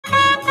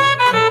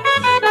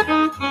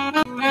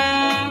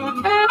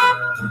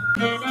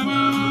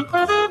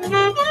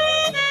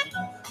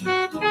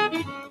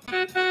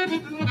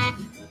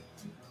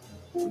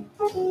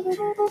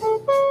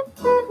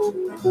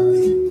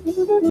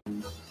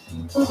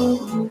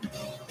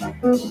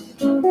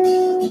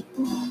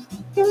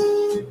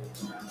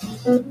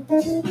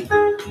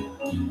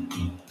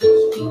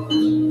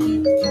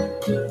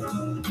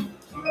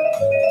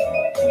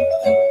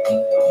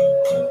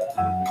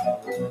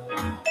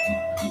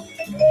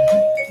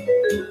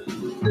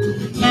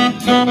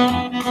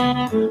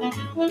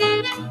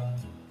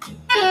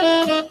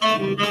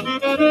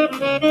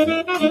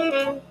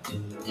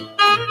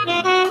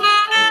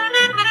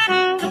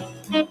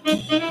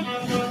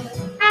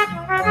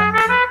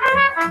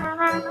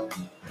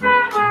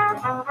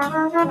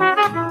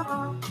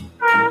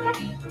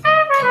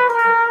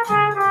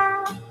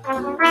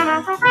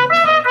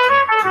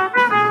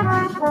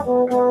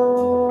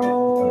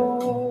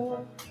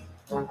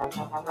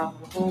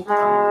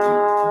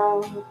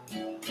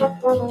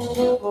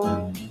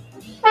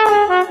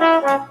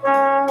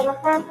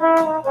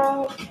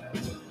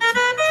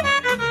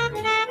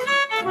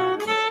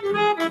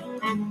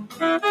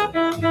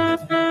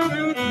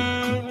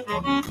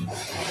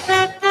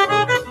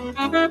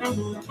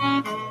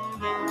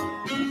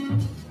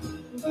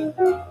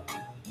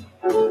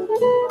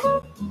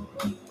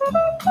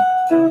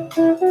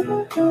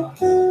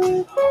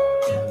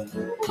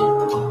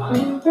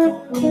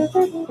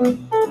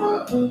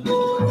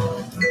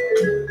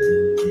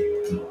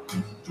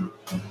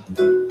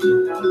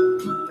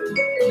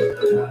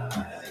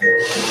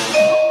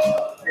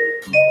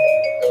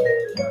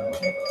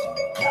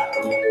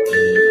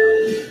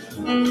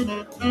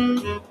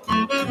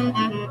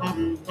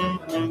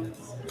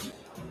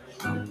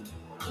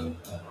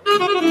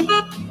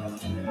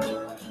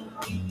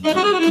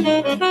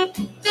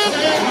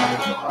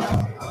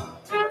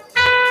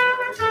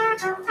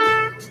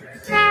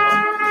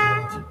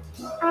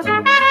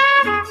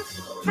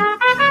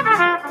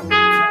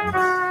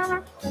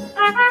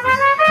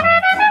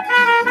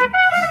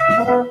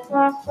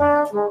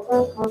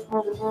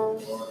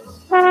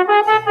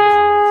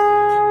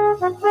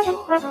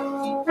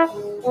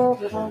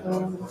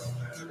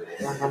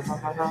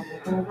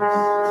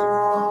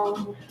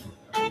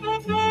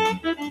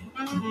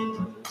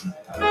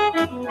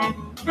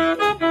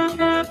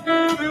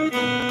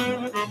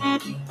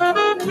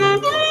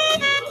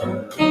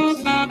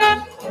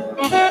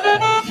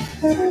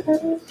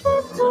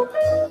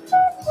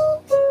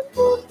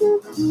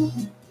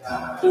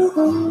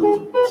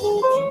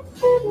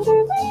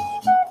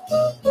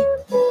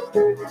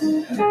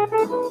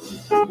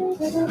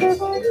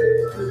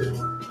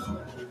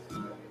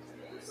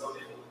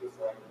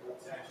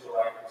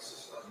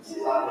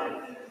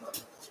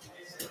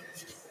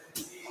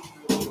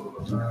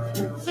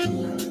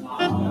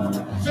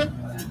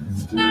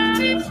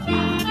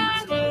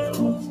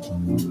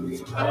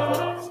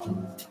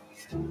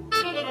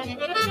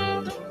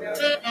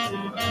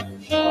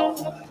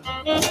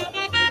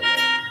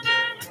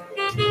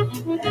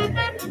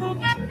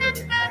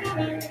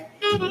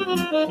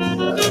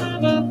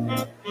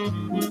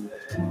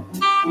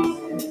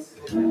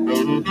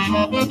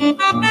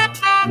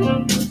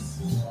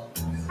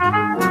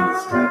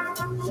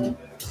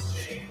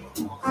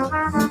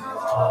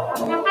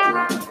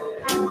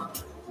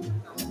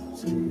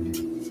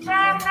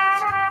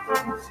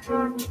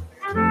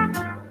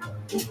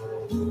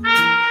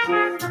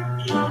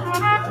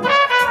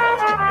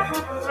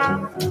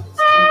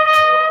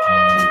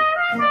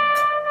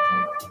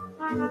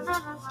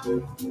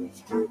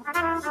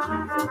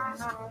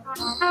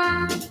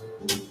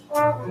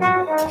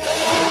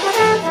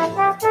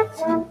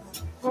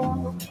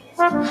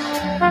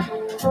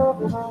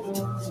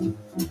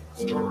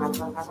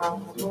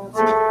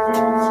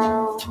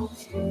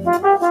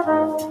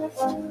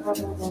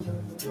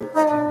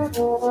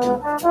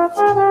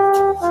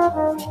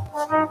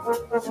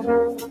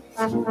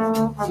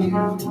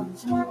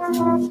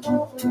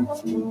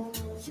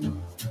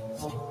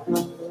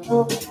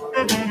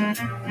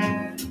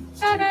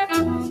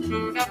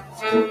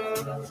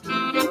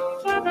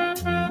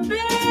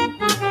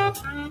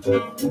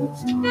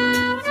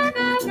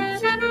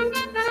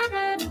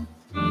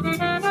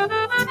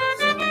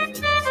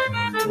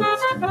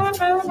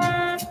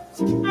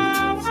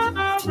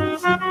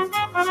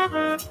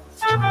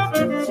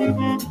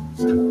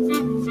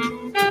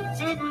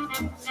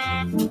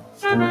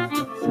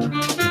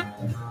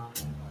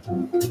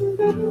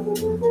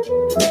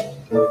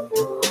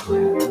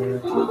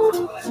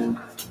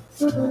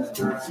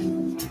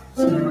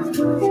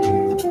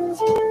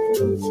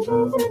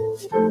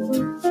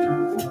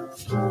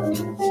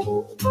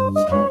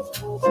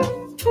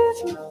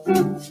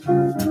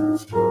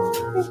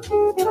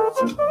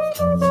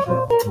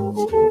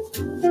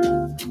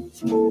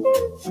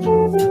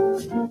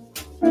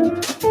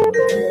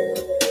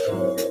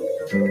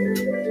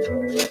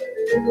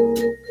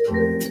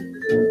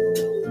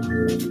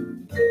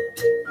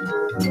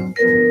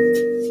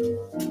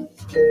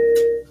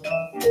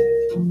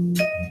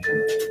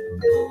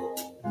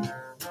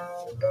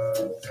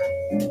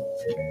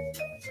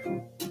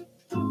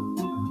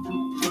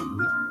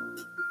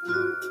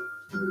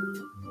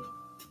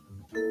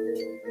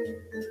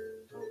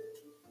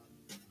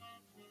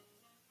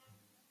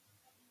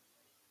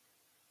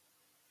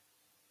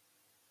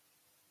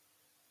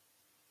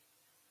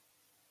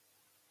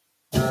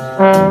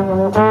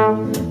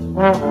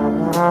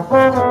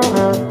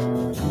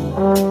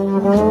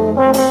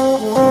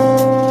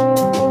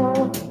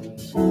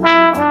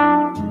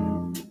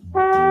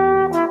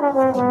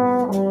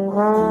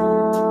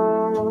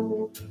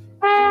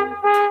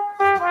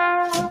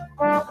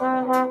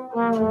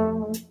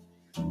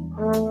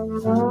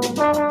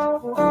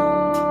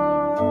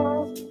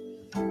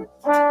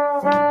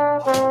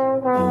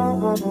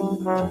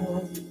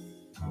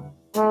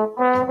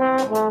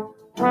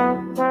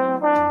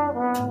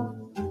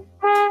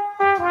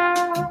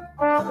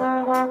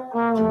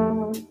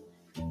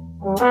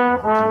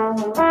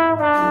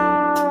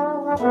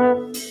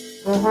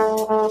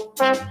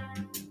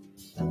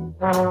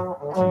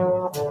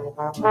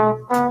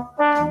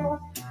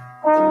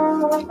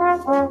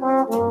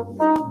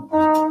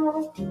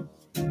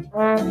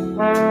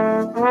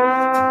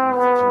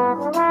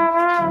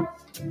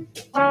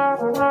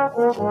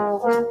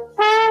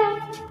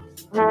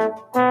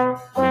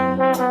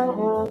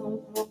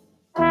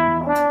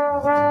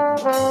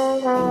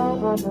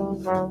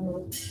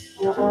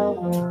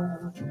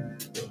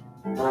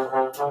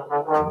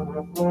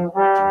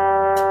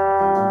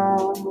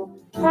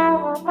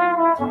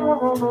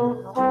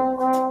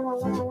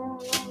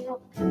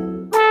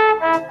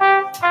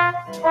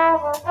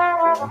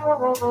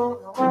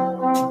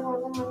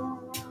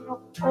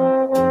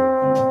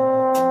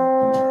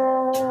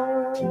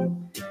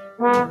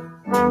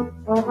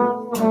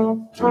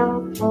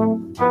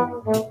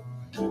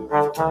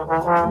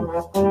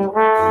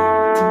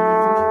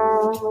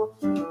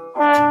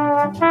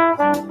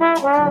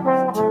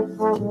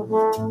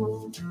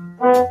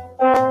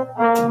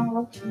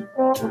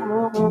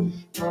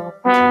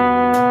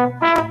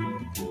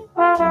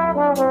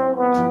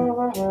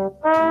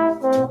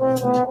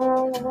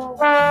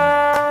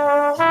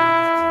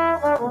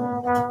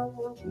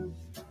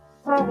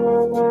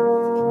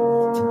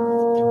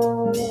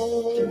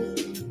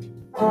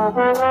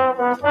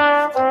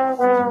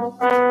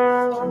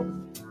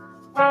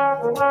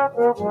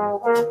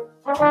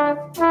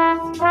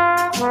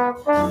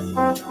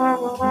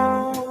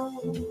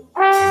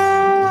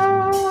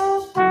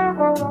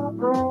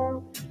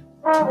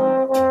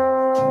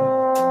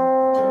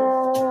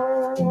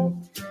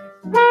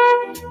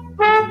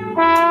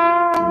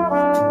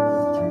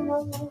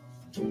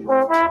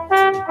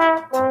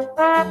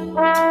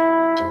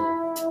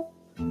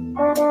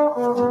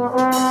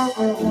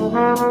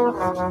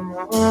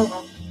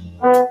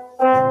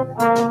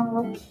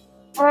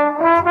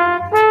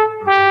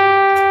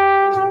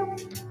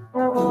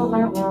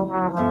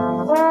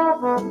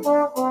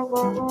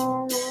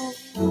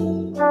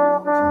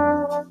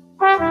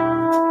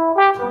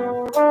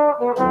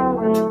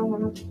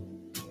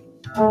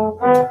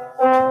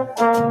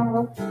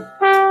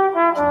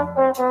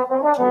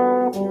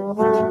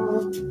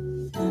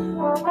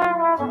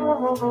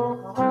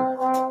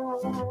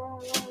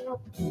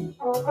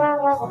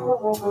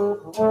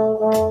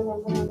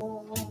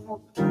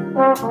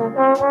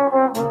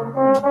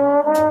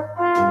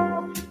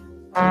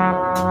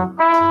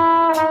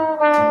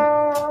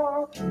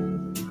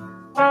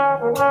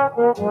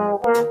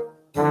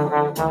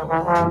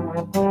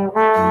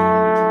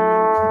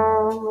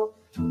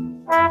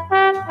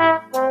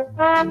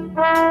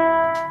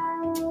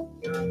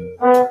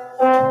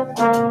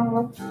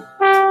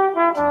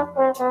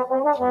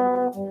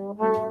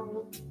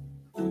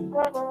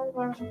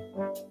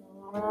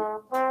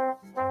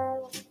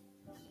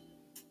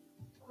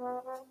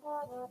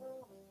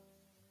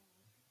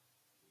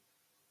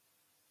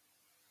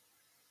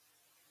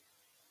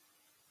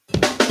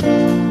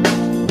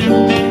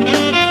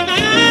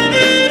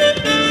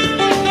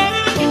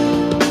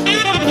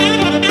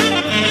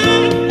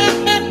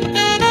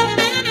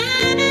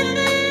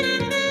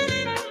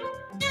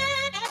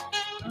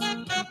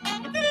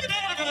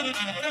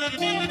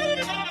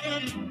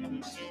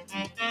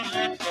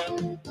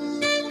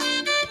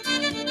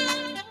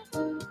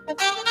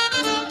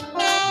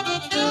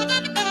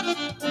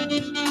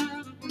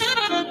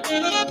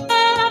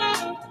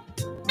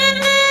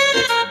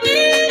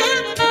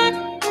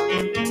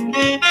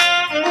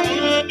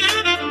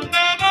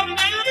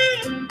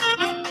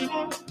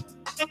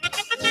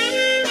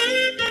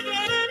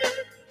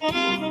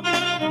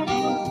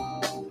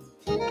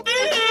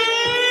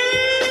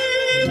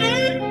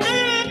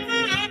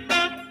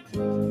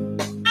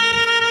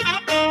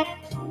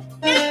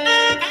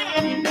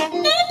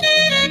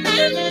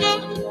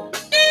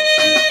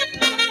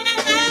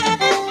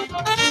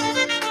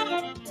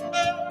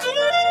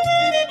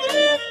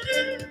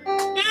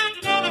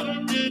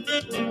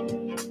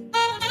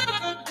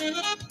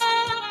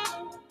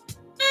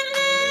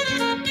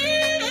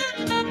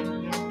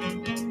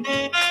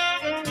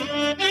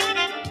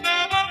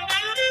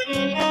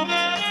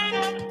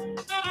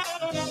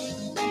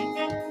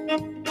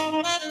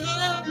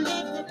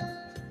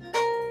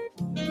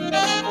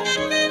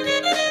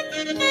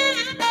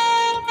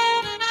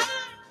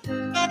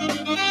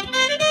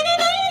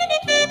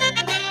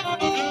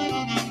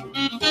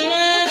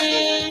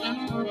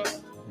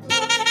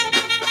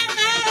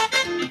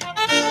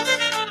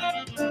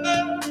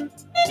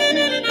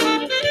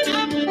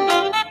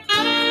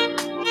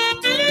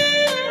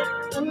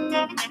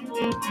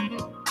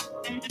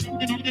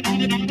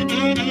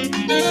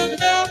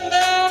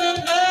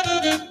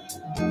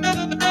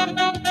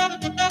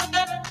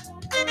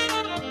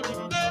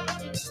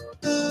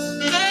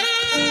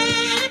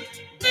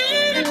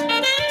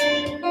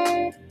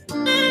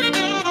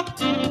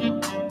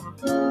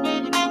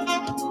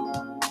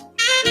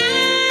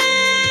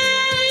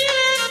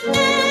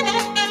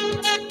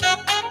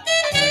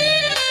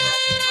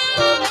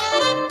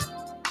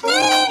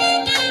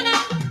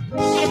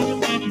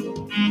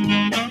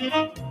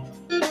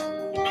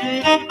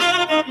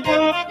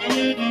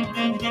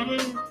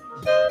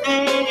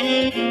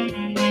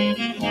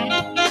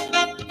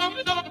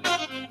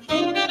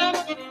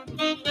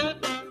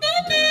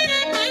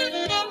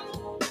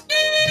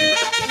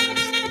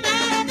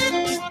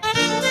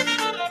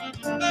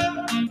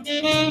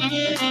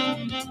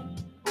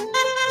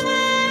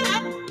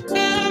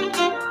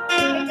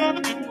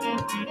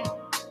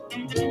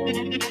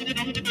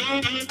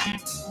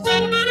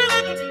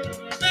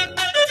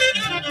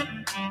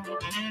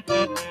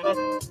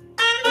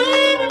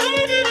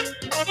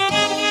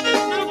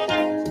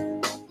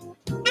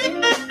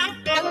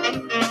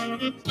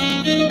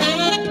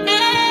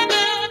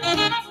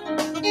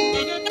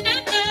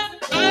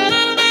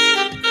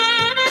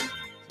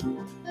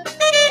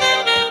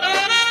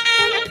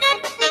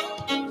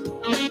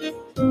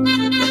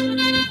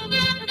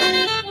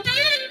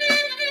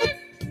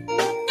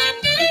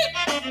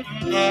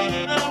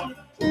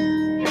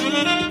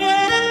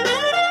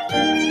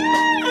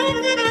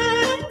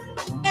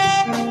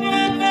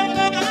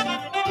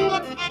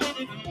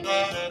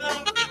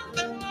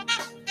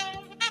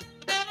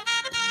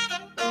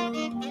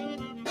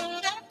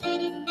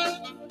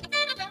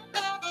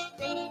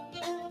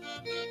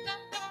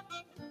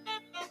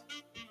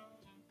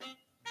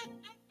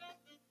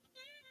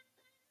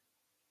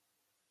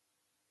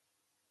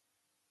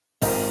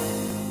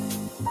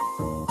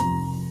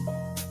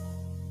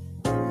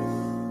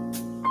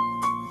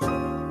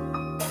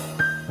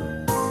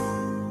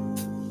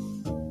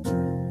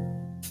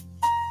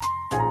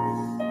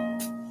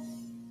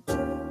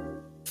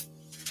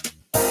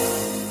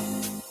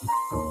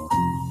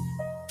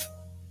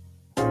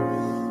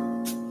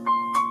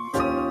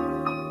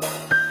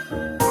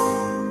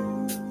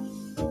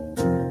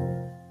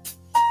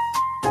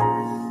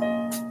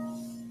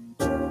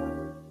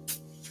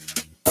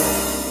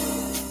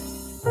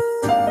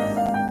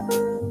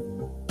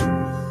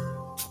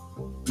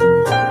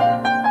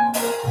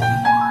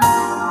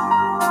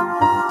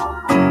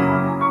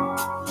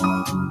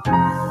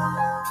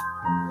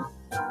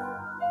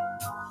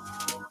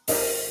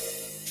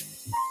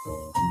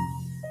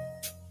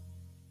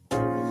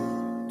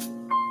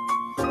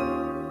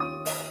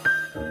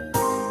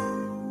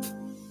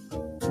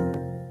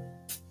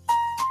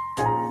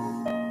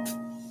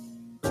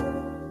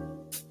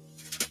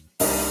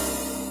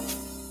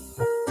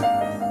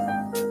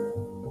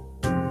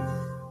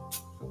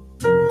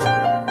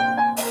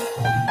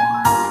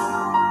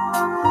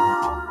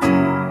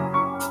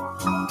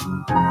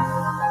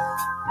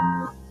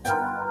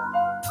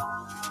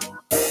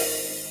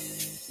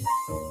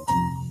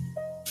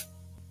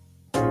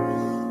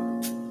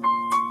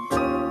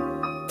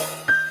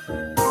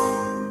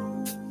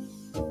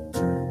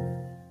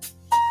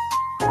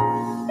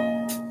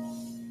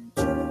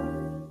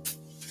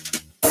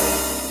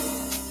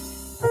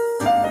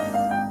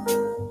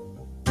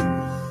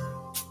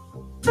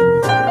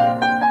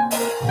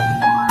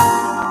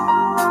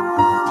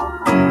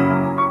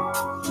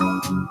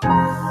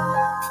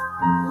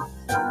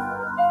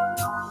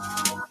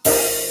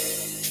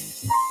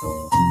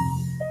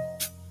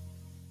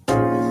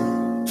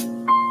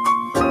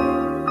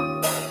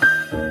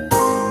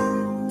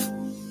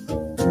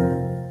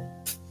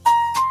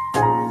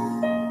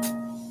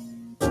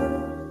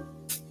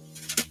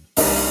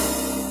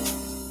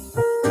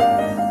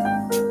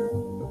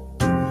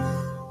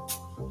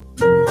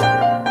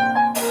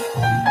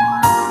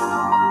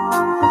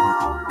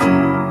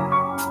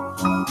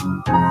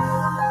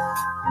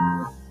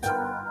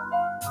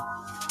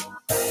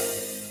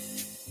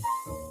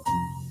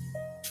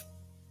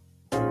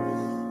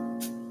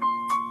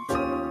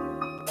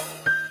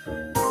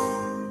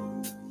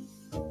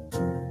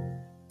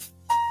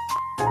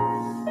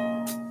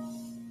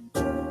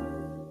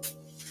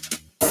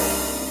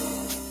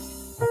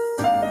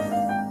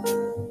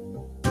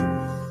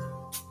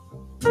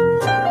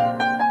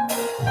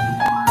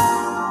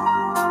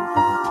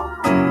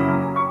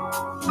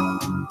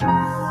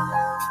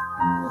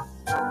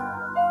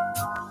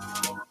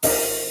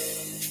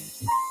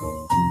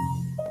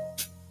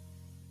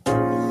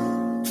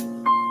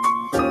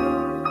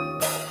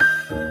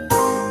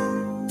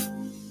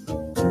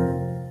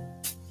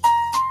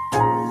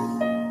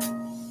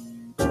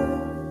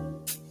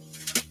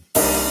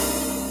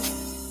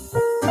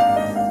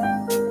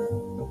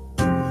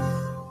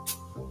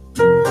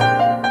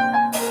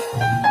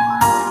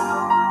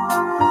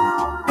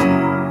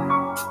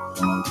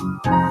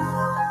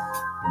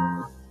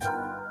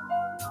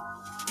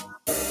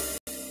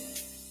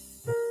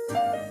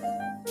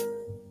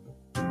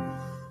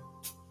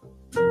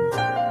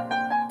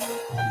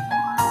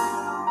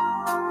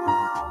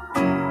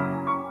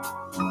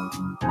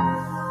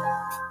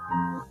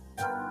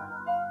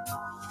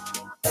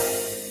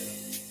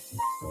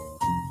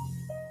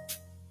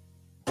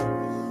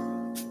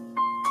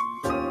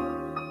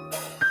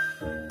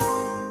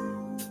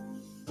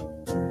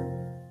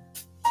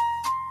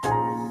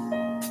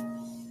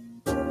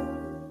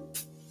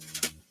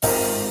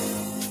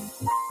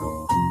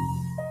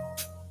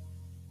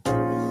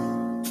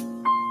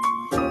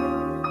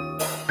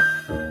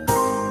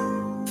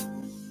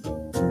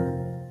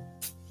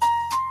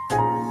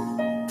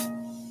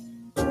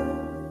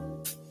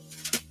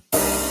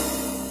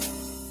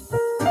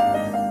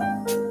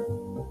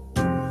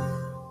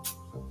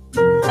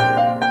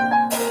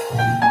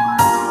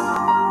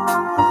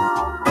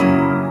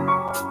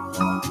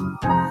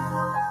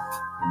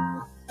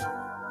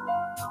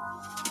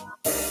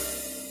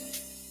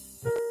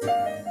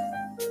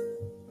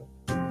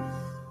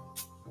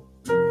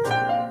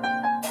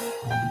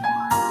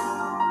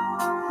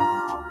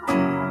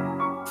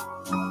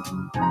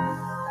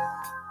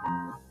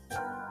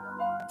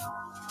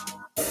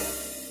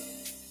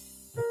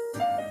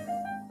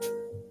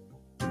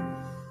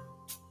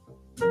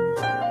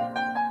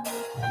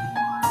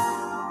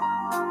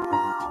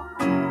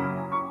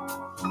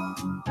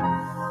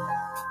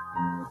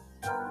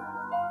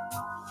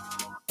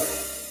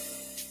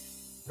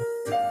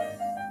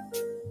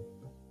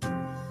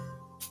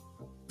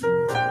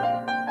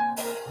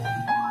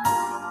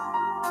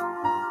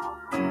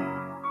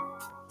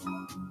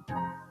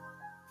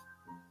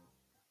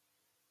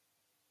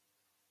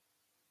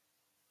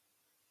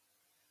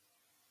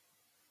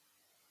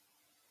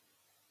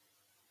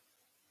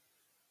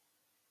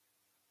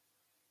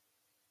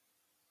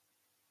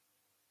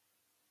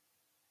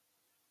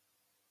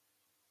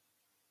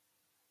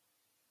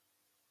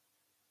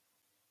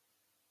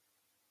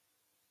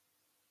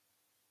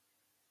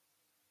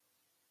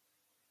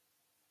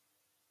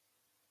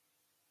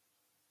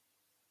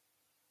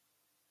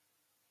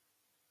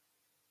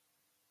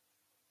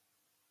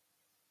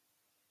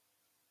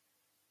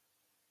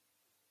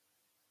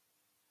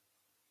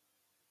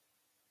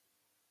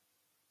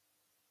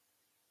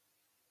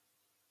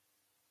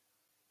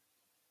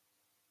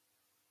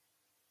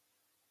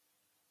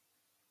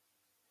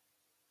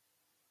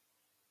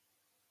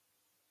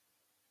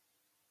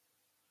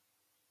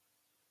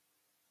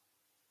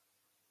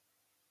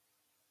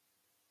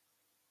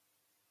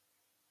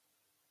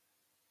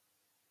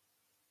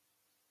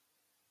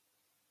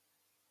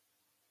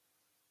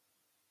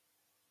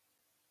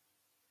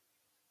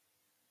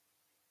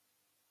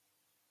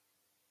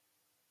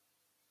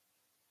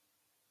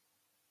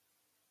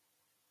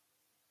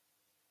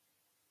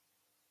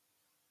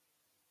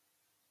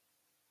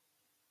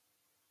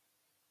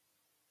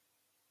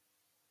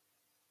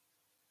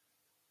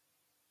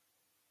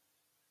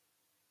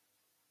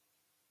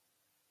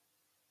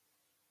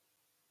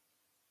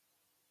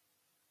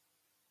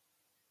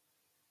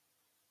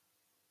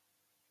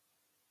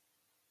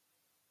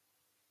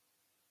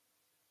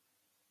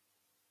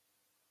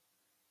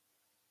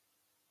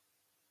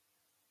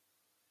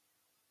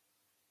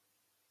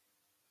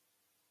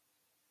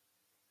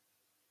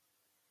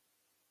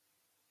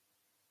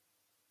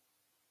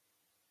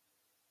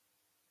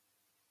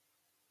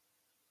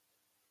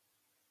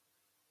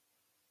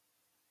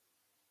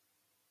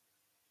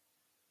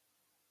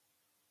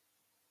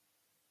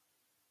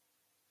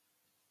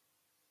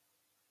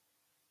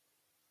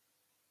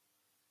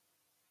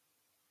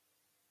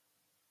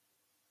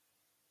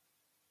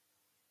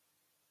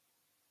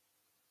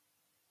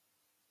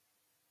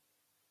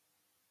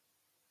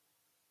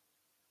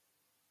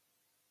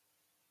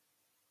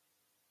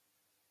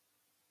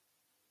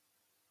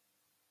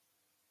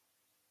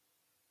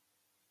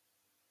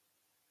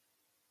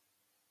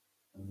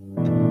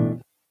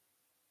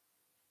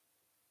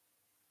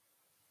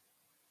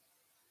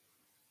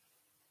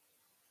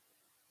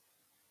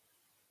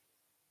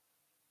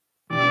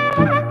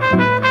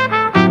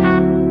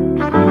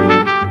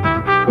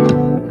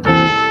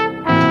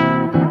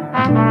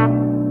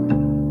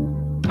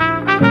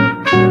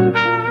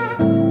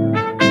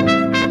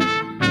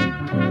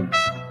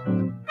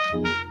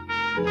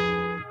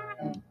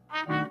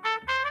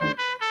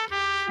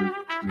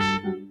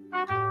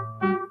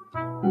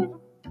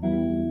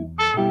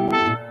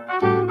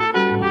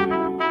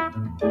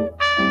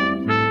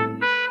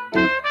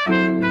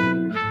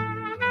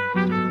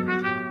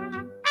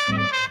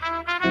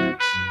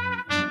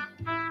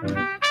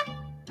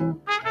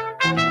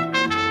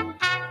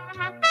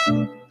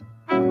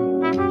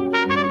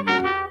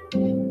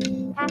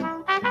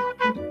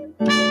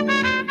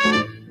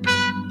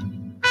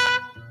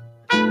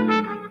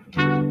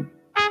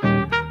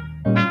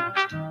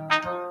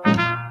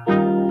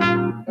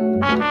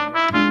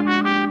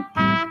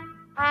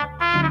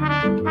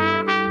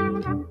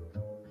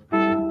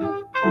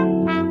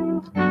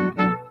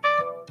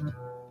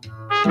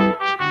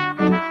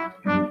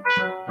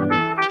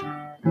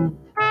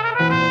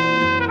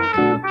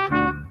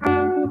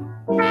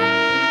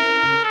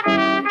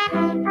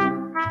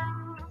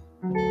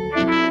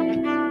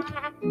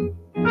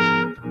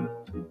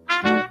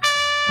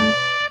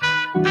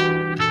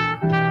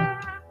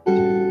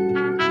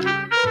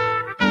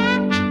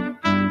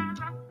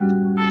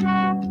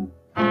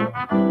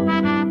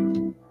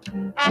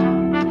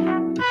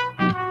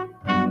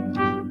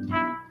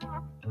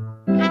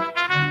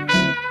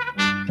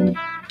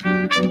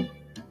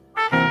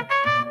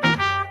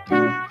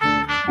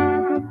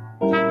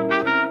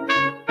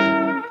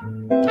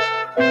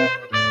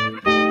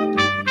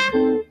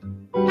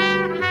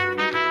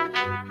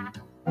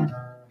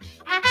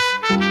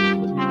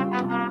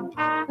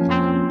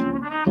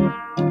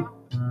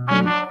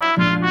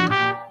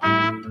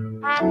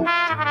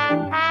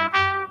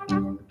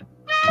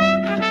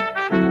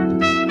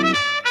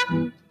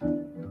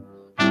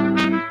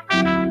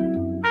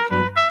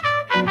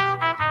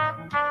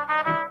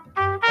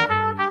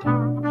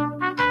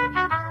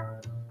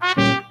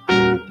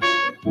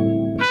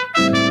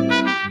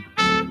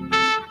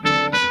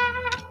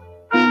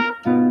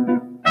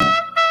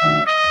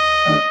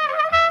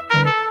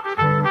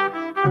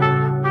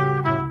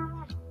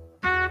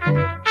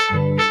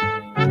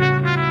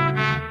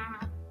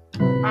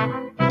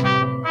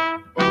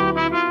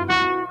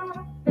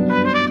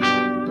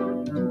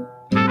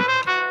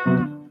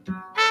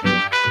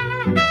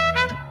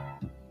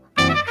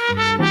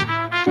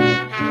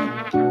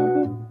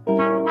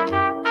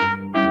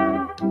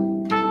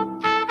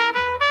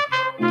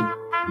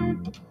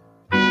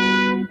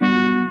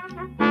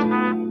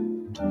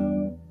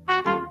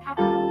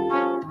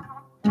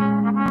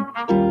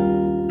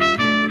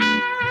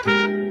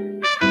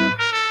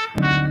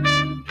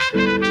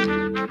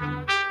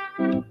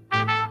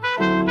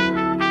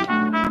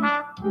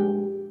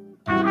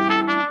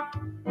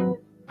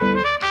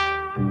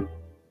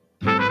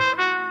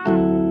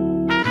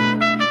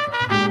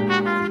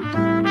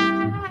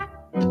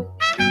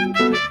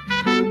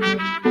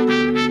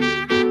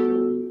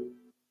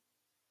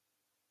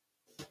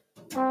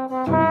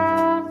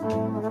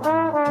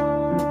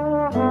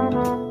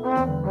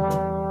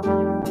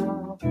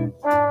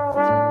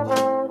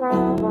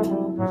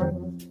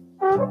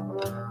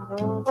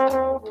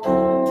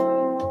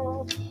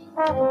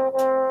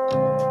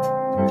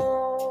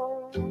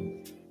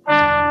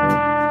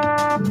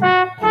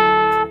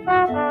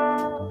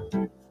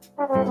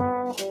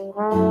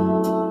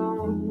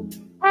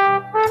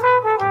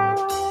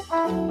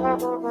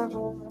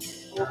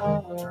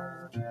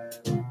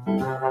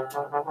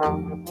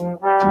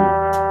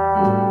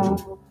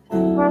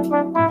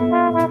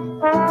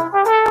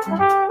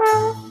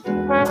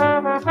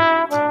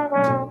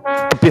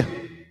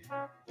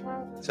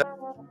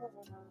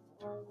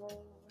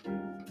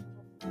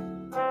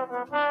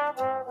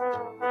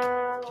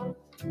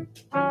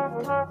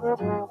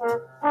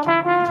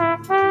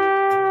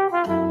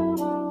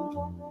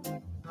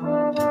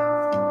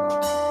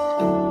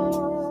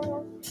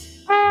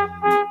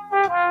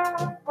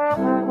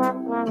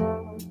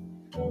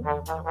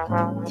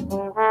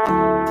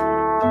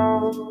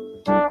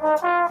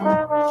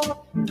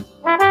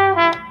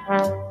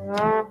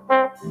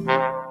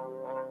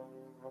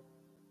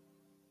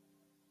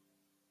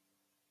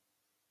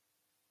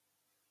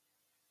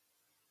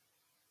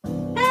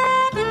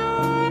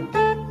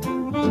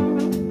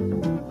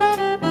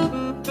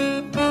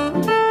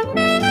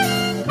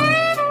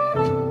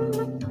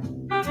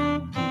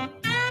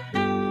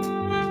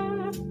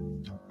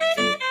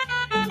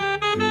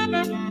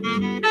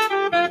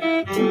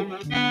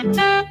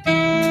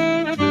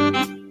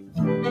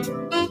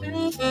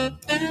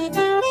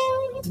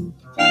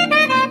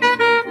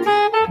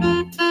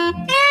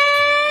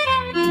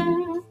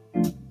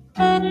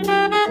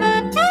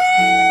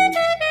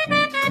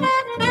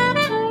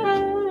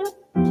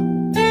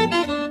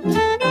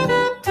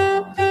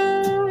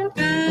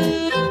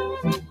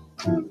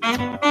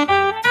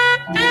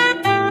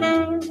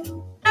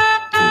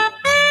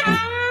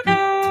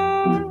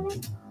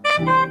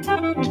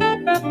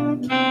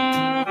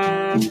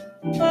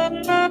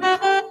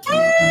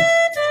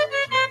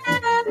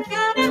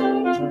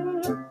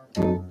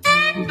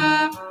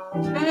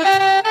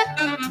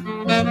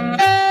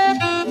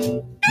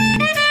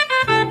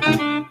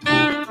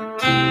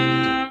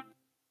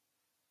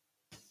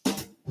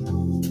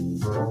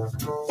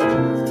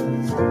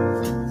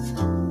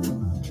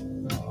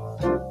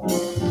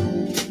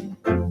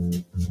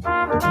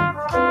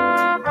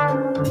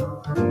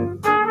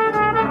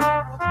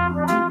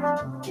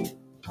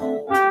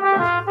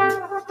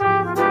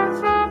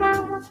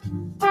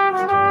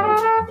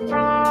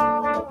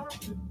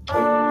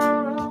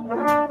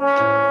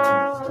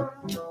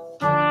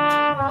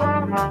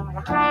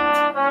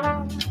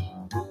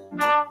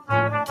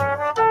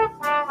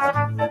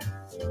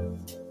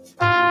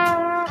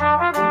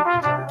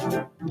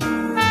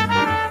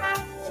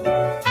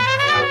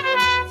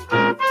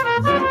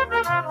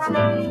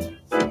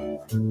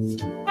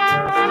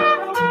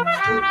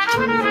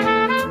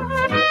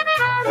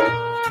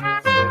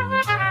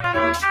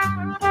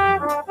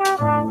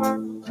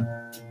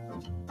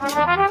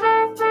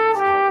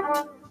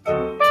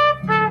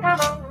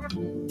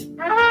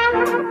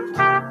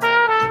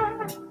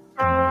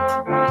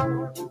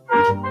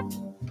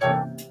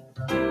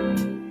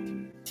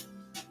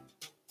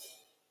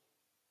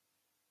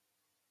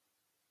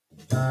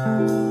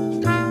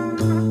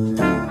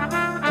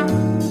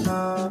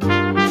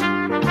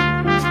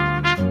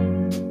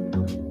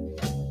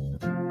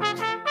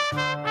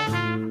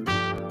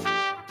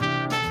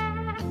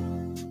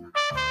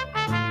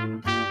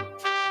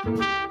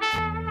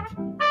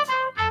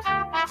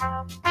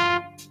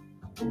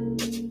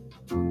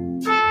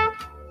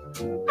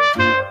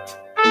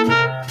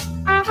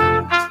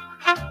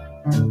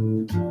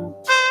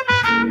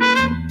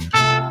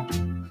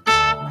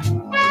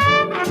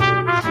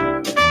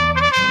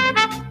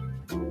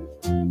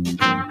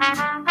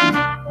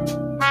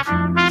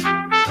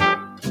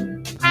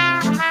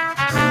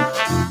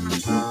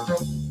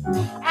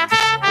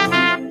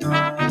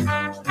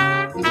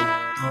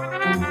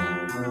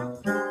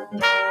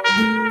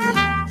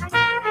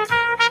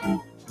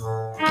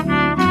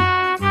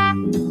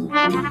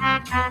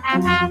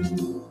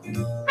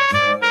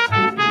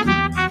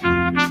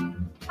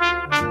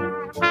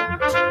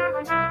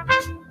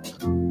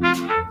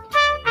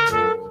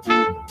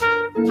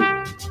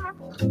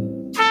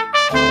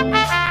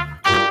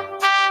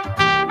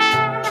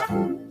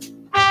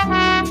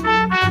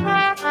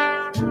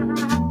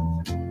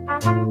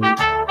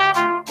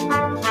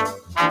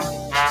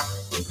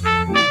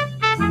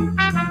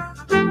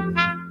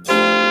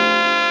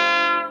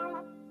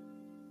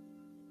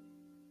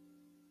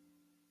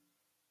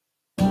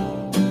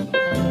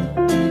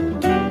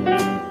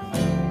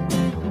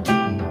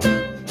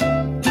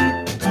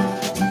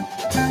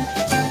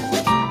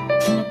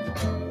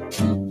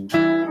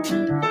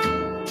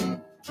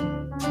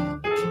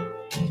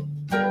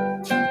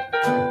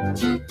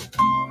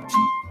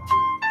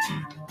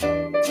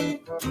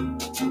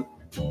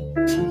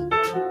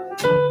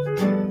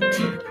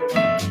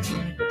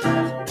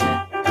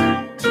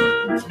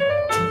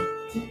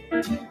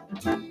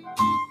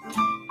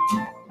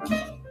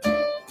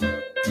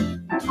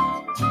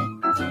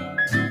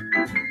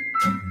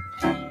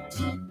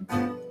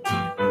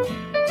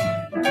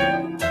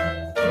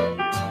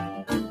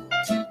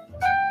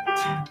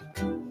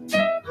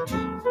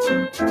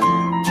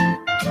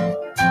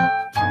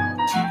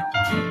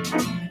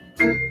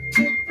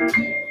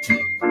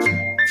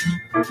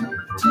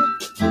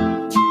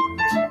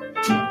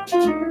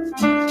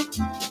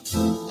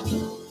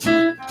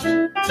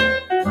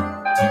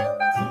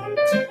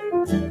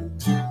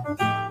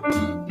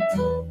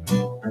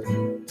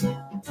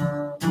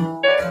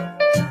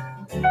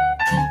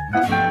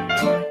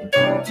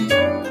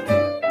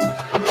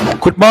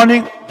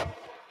morning.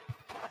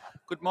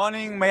 Good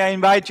morning. May I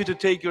invite you to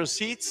take your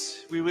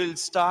seats? We will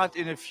start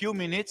in a few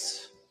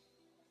minutes.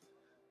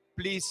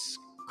 Please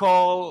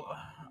call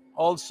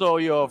also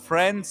your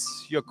friends,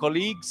 your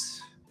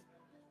colleagues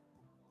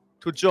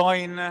to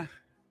join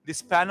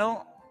this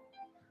panel.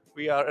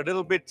 We are a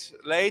little bit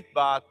late,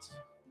 but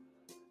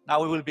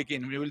now we will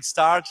begin. We will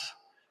start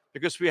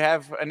because we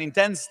have an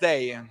intense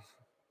day.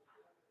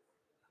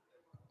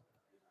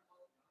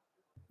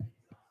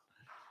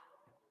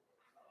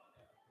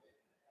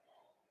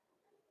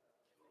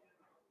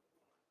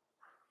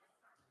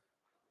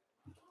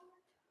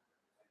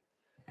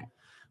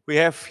 We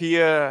have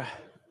here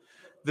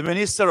the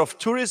Minister of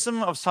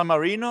Tourism of San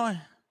Marino.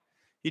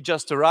 He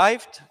just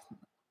arrived.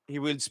 He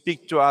will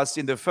speak to us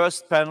in the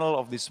first panel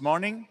of this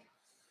morning.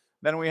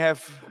 Then we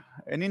have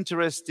an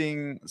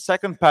interesting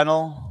second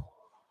panel,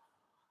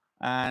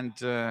 and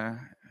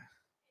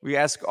we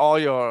ask all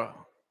your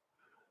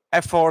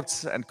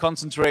efforts and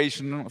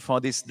concentration for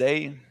this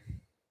day.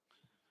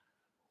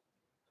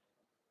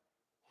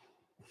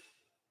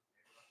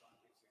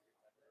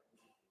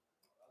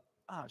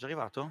 Ah, già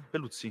arrivato?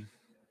 Belluzzi.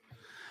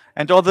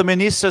 And all the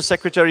Minister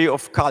Secretary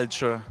of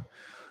Culture,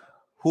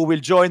 who will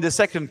join the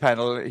second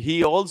panel.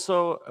 He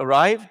also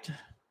arrived,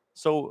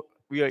 so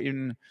we are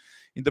in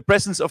the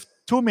presence of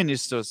two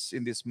ministers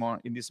in this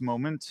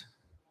moment.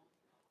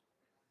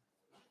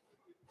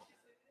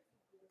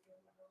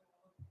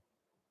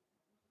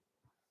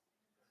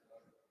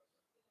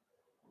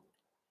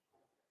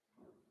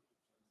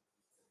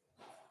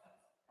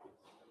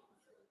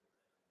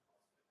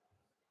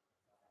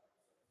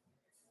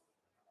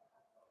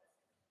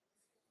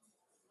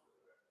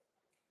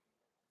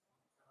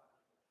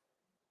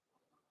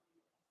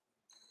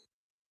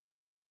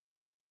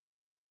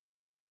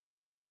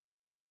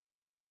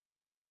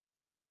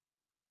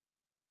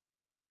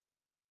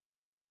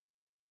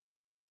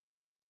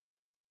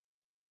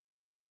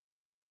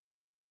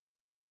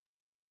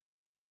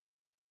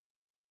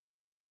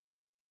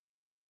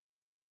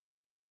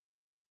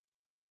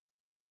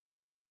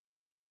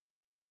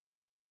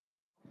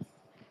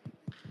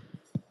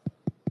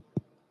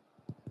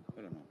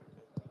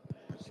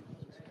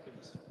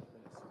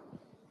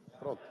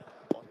 Pronto?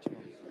 Ottimo.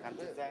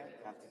 Canti te?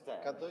 Canti te?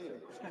 Canto io.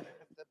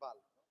 Te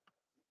ballo.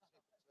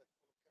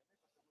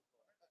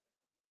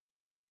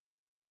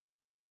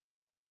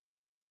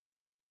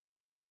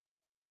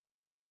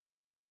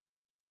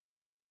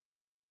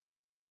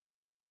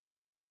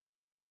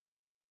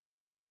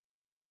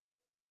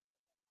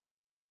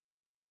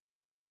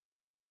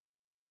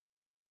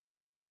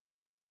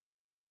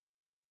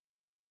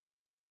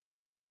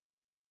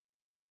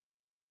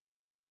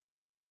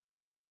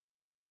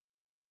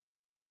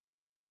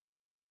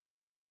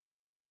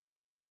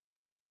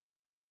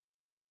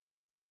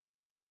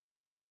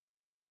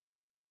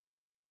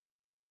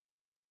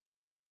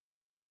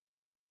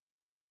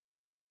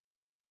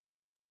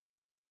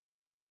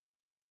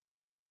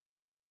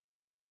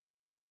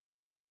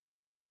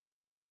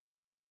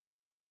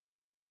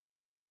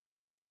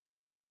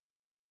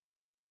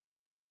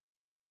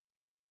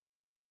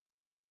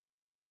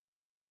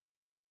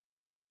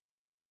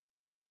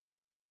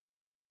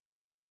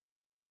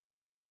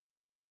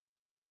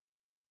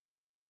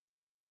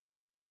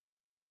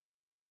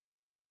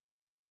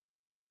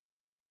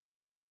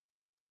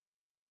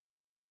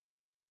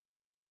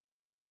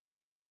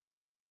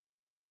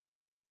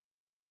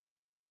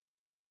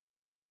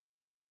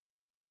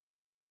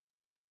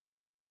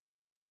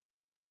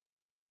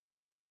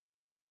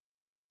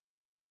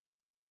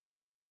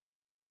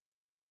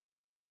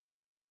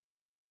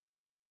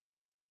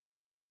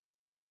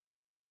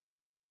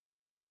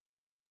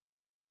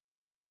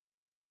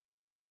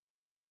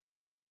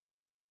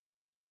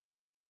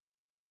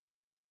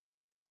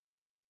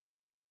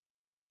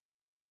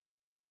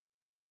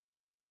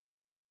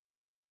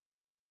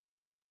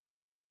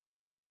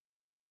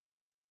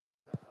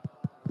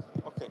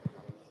 Okay.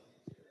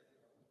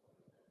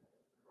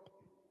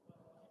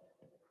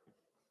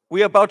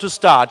 We are about to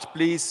start.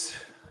 Please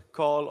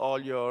call all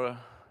your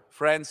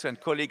friends and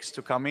colleagues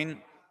to come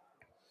in.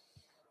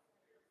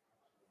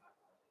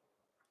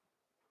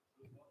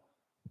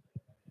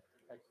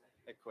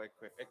 Ecco.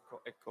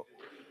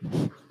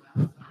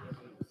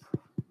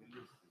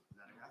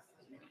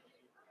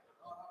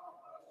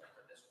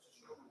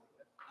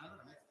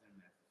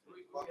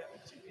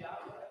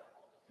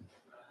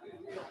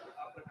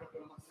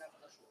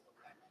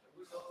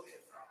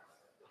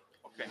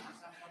 Okay.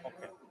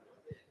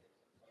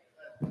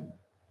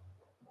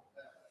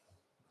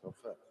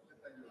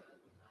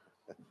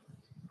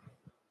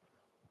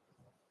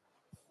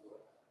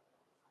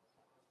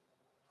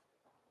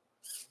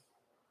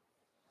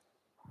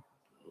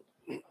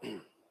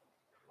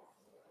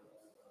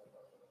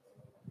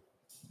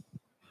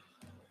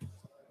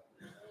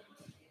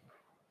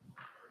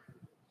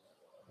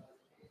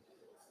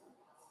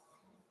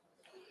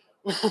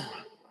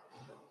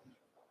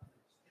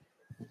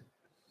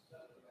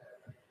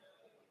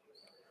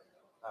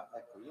 Ah,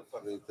 ecco, io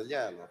parlo in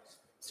italiano.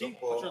 Sì,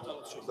 Dopo faccio la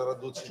traduzione.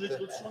 traduci Faccio le te.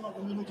 traduzioni,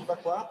 1 minuto da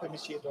qua, poi mi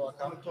siedo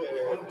accanto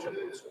e faccio la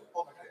traduzione.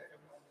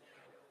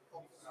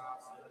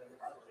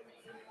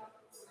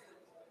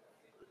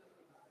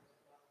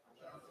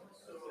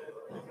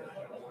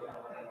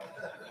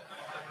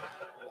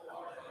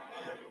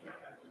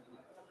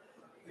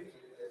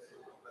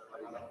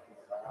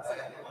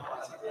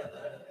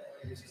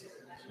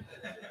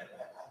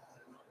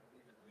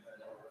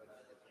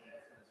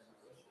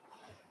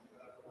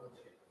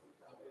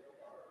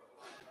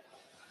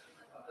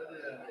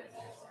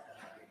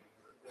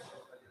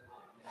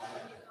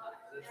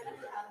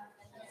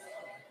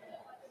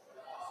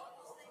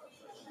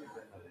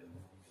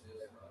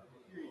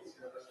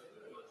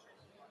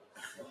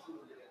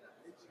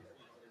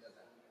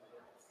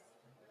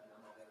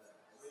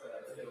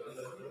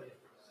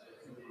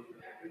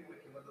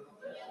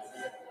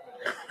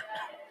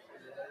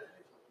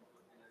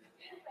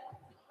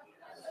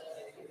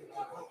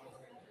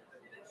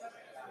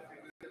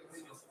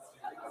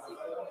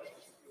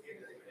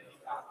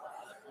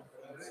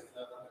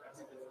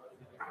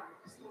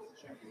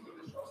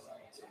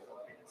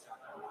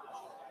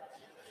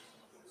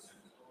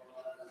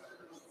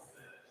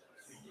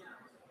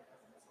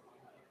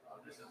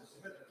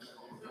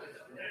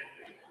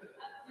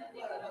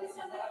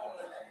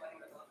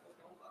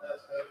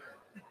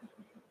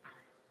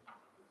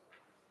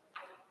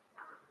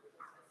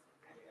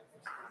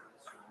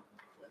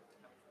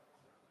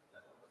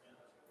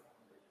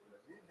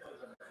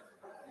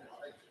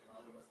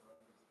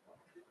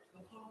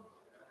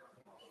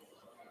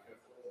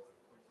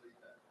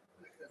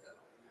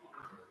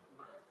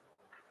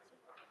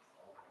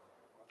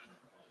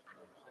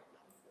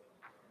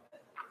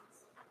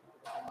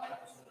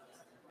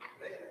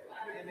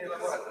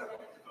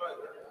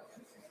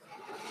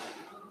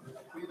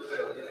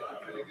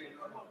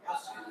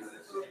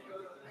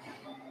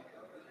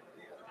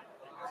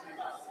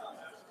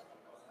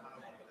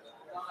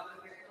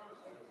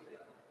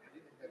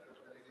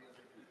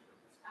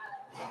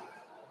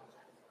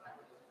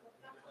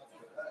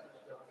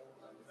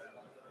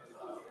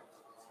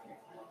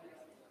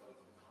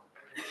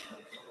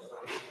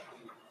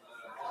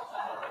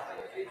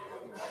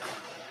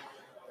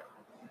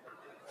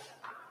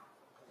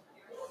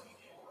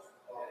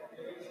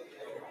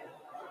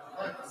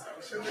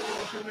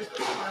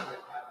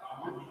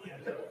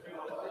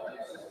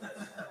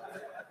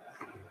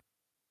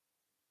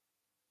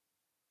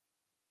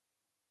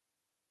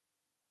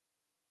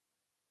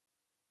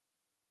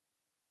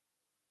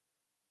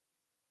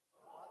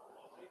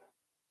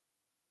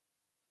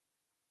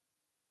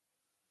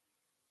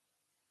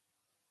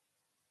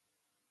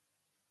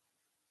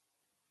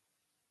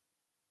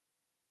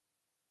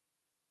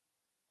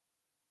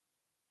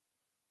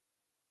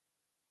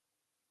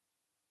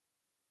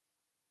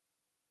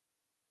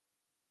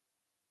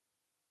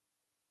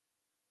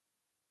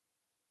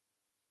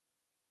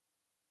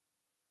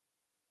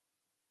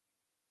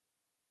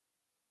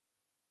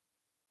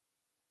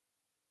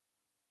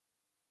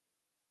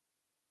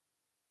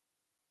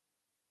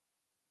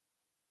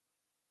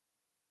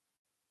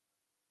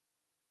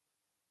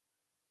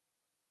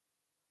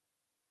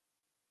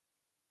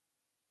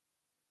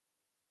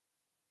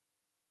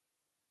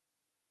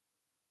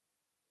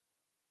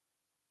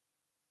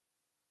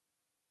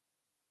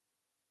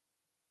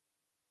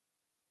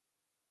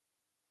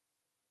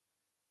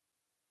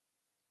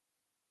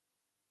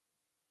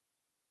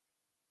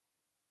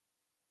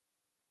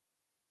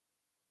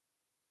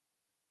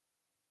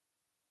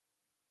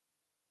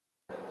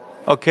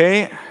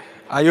 Okay,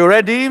 are you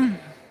ready?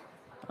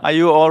 Are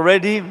you all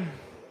ready?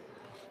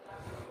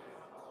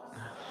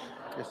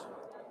 Yes.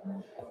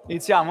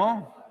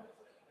 Iniziamo?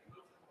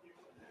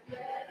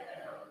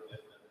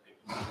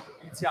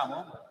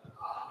 Iniziamo?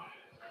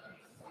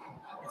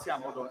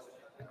 Iniziamo dove?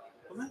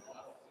 Come?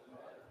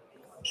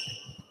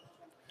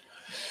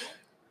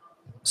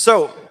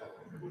 So,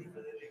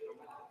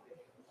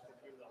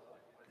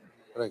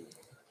 Prego.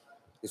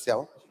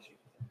 Iniziamo?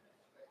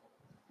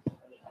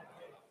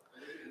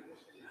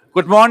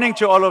 good morning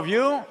to all of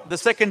you. The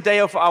second day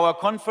of our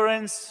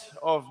conference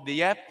of the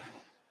YEPP,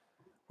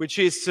 which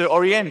is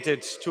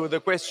oriented to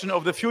the question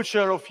of the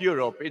future of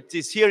Europe. It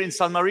is here in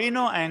San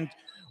Marino, and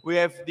we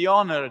have the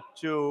honor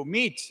to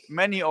meet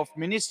many of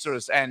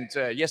ministers and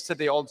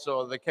yesterday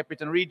also the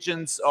capital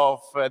regions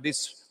of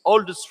this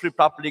oldest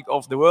republic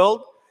of the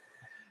world.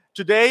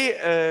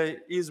 Today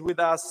is with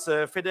us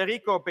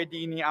Federico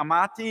Pedini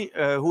Amati,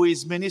 who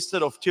is Minister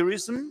of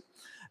Tourism.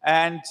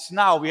 And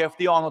now we have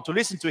the honor to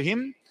listen to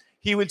him.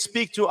 He will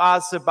speak to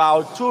us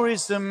about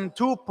Tourism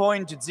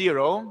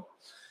 2.0,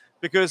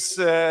 because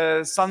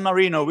San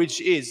Marino, which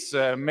is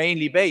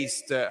mainly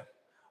based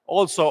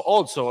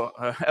also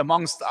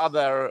amongst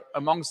other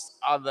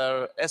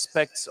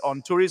aspects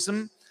on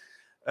tourism,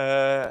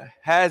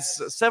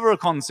 has several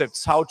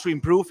concepts how to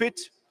improve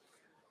it.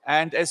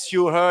 And as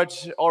you heard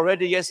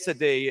already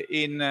yesterday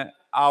in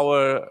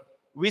our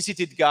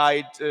visited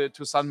guide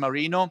to San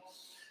Marino,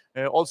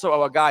 also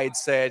our guide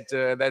said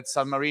that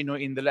San Marino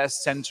in the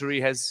last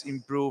century has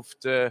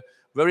improved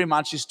very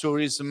much its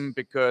tourism,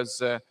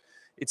 because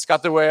it's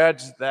got the word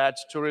that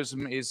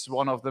tourism is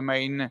one of the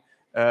main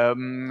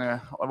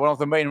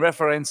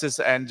references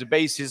and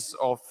basis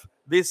of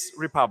this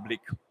republic.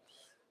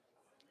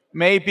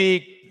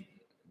 Maybe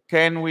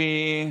can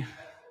I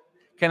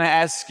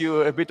ask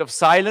you a bit of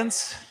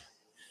silence?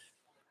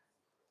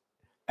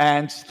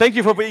 And thank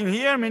you for being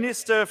here,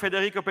 Minister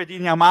Federico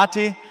Pedini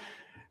Amati.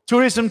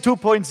 Tourism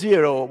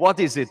 2.0, what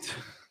is it?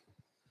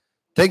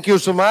 Thank you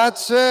so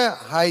much.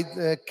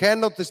 I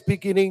cannot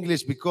speak in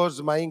English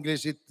because my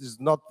English is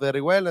not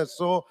very well, and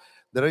so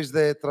there is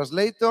the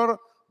translator,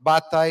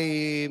 but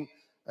I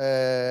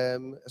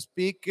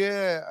speak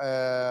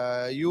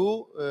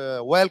you.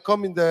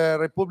 Welcome in the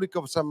Republic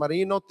of San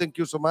Marino. Thank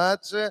you so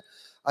much.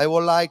 I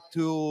would like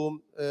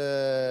to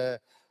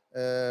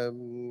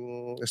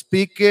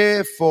speak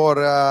for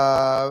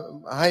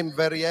I'm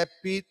very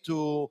happy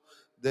to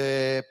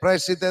the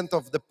president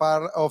of the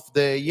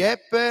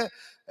YEPP,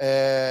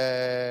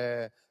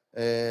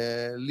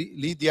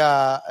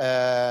 Lidia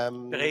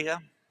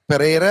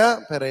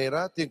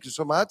Pereira, thank you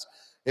so much.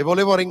 E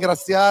volevo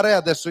ringraziare,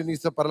 adesso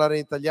inizio a parlare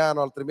in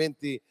italiano,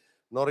 altrimenti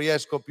non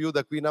riesco più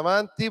da qui in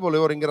avanti.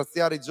 Volevo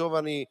ringraziare i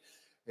giovani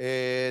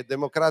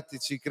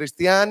democratici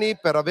cristiani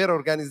per aver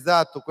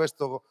organizzato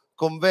questo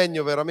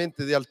convegno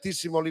veramente di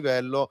altissimo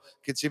livello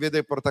che ci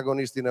vede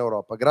protagonisti in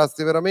Europa.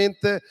 Grazie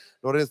veramente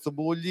Lorenzo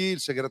Bugli, il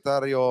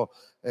segretario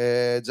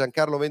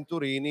Giancarlo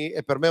Venturini,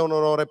 e per me è un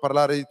onore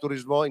parlare di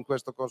turismo in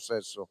questo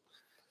consesso.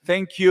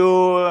 Thank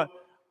you,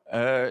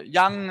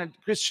 young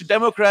Christian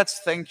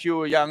Democrats. Thank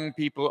you, young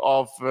people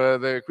of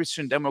the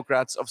Christian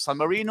Democrats of San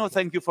Marino.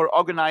 Thank you for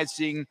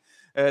organizing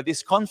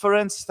this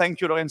conference.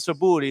 Thank you, Lorenzo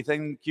Bugli.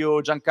 Thank you,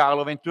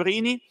 Giancarlo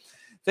Venturini.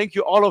 Thank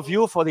you, all of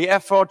you, for the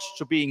effort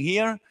to being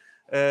here.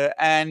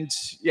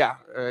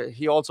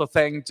 He also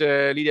thanked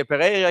Lidia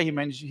Pereira. He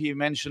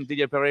mentioned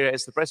Lidia Pereira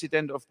as the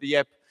president of the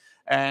YEPP.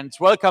 And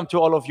welcome to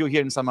all of you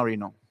here in San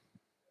Marino.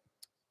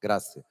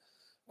 Grazie.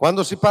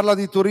 Quando si parla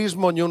di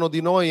turismo, ognuno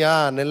di noi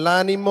ha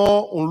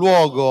nell'animo un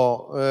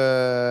luogo,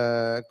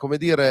 come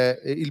dire,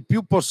 il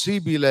più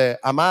possibile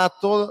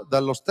amato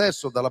dallo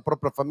stesso, dalla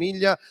propria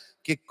famiglia,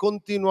 che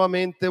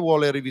continuamente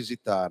vuole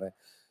rivisitare.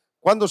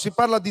 Quando si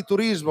parla di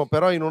turismo,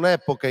 però, in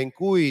un'epoca in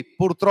cui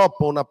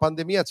purtroppo una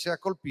pandemia ci ha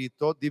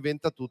colpito,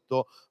 diventa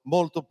tutto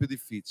molto più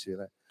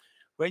difficile.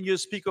 when you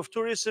speak of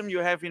tourism, you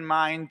have in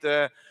mind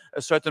a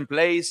certain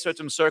place,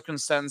 certain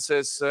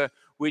circumstances,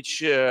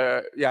 which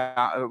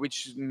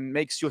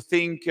makes you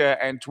think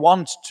and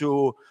want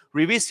to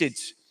revisit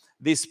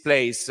this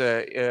place.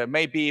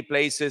 Maybe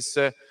places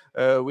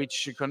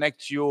which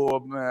connect you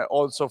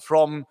also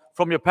from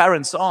your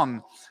parents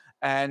on,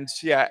 and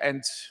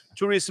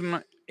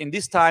tourism in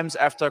these times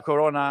after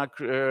Corona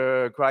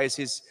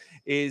crisis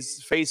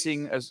is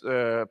facing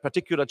a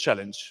particular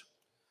challenge.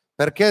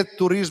 Perché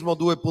turismo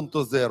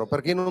 2.0?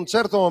 Perché in un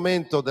certo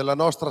momento della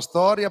nostra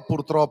storia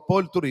purtroppo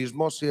il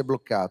turismo si è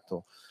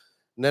bloccato.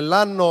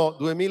 Nell'anno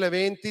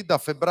 2020, da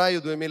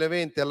febbraio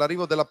 2020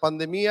 all'arrivo della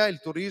pandemia,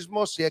 il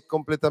turismo si è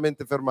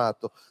completamente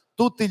fermato.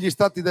 Tutti gli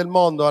stati del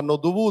mondo hanno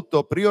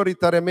dovuto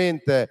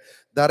prioritariamente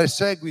dare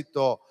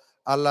seguito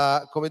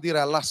alla, come dire,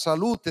 alla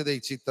salute dei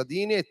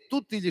cittadini, e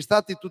tutti gli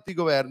stati, tutti i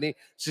governi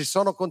si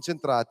sono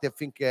concentrati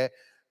affinché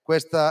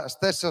questa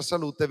stessa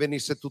salute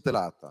venisse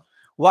tutelata.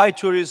 Why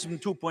tourism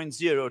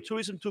 2.0?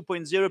 Tourism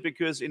 2.0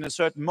 because in a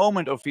certain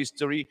moment of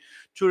history,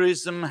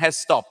 tourism has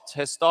stopped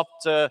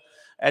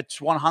at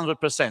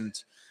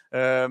 100%.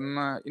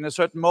 In a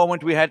certain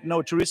moment, we had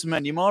no tourism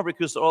anymore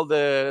because all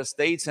the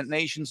states and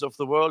nations of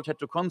the world had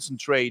to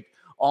concentrate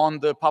on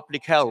the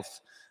public health.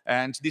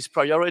 And this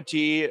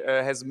priority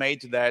has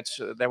made that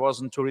there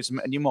wasn't tourism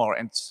anymore.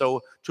 And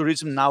so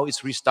tourism now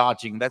is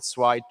restarting. That's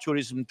why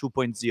tourism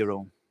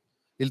 2.0.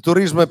 Il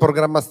turismo è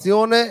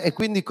programmazione, e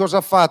quindi cosa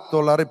ha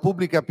fatto la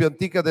Repubblica più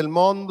antica del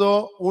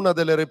mondo, una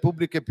delle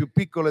repubbliche più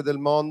piccole del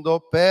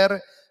mondo, per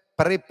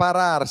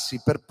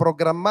prepararsi, per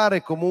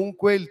programmare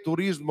comunque il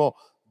turismo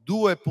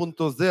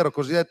 2.0,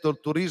 cosiddetto il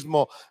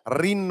turismo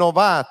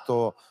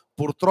rinnovato,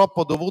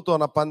 purtroppo dovuto a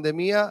una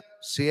pandemia,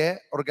 si è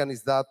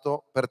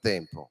organizzato per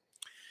tempo.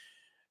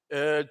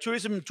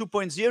 Tourism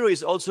 2.0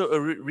 is also a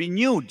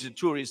renewed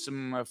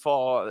tourism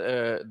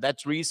for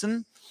that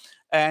reason.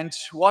 And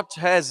what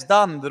has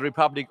done the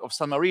Republic of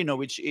San Marino,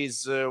 which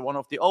is one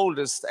of the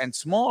oldest and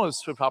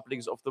smallest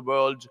republics of the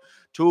world,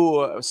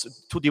 to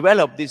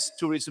develop this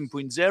tourism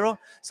 2.0?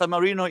 San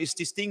Marino is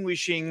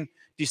distinguished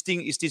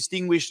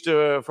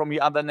from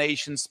the other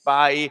nations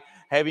by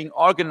having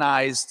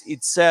organized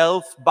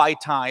itself by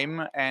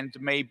time and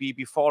maybe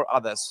before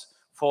others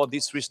for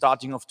this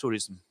restarting of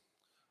tourism.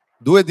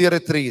 Due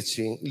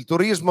direttrici: il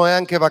turismo è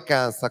anche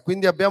vacanza,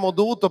 quindi abbiamo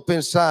dovuto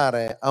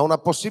pensare a una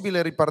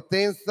possibile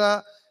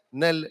ripartenza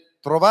nel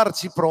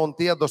trovarci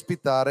pronti ad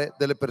ospitare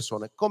delle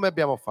persone. Come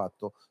abbiamo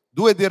fatto?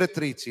 Due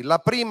direttrici. La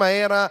prima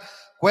era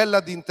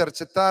quella di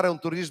intercettare un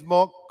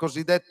turismo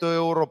cosiddetto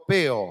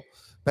europeo,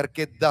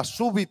 perché da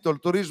subito il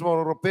turismo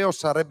europeo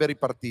sarebbe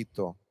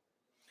ripartito.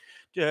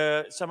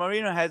 San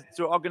Marino had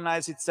to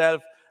organize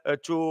itself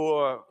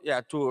to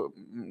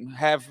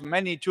have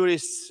many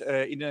tourists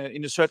in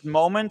a certain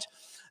moment,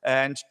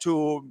 and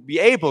to be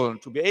able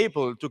to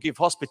give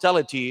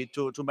hospitality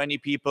to many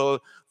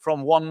people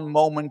from one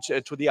moment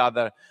to the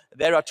other.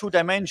 There are two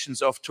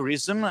dimensions of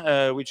tourism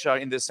which are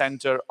in the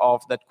center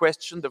of that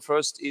question. The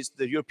first is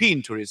the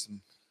European tourism.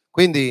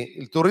 Quindi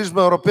il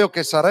turismo europeo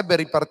che sarebbe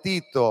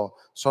ripartito,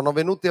 sono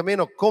venuti a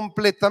meno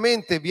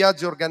completamente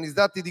viaggi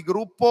organizzati di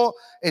gruppo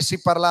e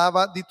si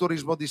parlava di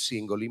turismo di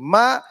singoli,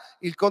 ma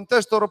il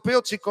contesto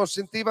europeo ci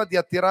consentiva di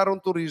attirare un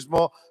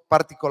turismo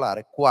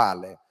particolare.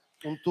 Quale?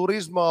 Un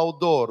turismo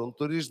outdoor, un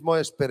turismo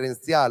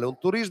esperienziale, un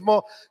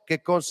turismo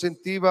che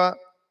consentiva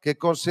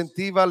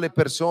alle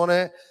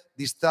persone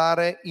di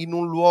stare in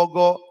un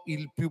luogo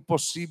il più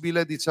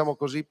possibile, diciamo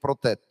così,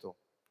 protetto.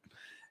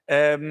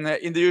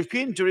 In the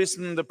European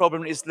tourism, the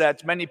problem is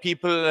that many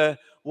people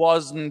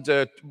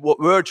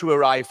were to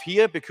arrive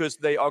here because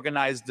they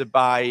organized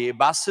by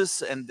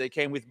buses, and they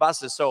came with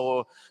buses,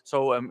 so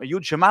a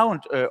huge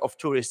amount of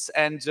tourists.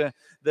 And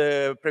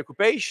the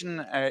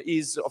preoccupation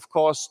is, of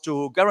course,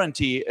 to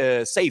guarantee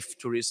safe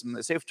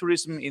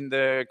tourism in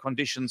the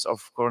conditions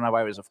of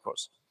coronavirus, of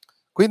course.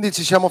 Quindi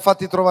ci siamo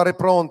fatti trovare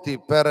pronti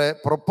per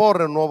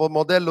proporre un nuovo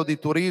modello di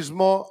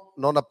turismo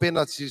non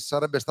appena ci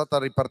sarebbe stata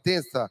la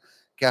ripartenza,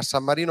 che a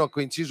San Marino ha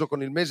coinciso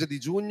con il mese di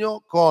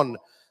giugno, con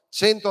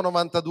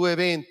 192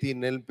 eventi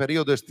nel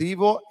periodo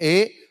estivo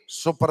e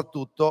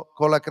soprattutto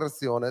con la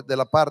creazione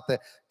della parte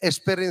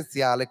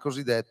esperienziale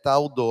cosiddetta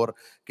outdoor,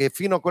 che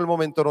fino a quel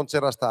momento non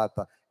c'era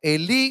stata. E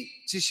lì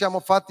ci siamo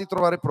fatti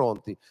trovare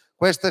pronti.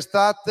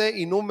 Quest'estate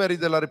i numeri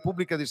della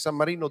Repubblica di San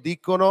Marino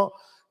dicono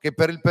che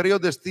per il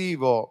periodo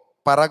estivo,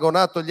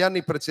 paragonato agli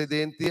anni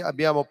precedenti,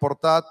 abbiamo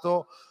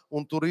portato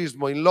un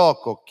turismo in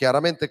loco,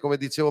 chiaramente come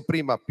dicevo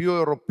prima, più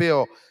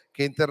europeo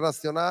che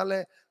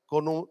internazionale,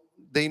 con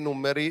dei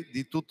numeri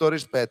di tutto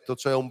rispetto,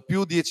 cioè un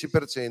più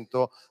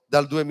 10%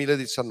 dal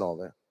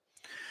 2019.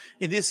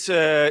 In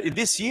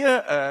this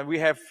year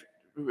we have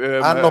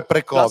anno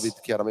pre-Covid,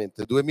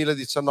 chiaramente,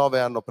 2019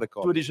 anno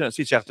pre-Covid.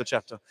 Sì, certo.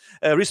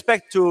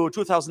 Respect to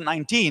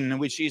 2019,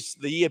 which is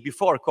the year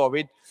before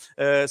COVID,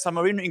 San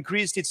Marino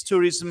increased its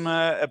tourism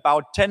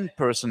about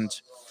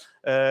 10%.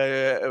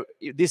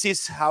 This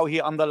is how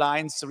he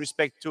underlines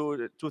respect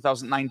to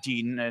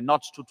 2019,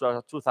 not to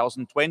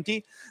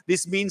 2020.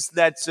 This means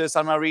that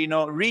San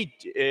Marino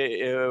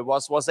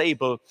was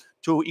able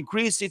to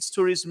increase its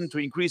tourism, to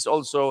increase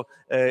also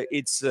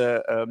its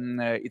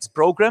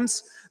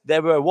programs.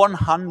 There were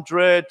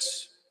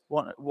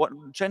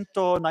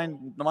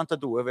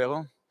 192,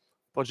 vero?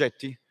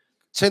 Progetti?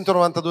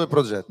 192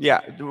 progetti.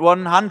 Yeah,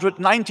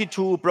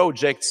 192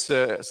 projects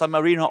San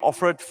Marino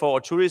offered for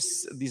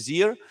tourists this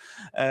year.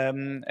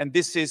 And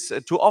this is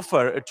to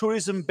offer a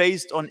tourism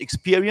based on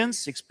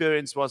experience.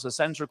 Experience was a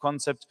central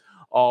concept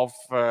of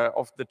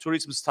the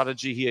tourism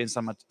strategy here in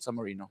San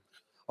Marino.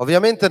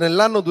 Ovviamente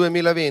nell'anno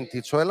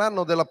 2020, cioè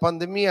l'anno della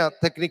pandemia,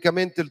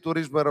 tecnicamente il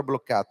turismo era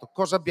bloccato.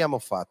 Cosa abbiamo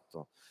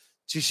fatto?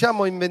 Ci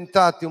siamo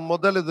inventati un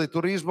modello di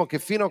turismo che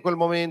fino a quel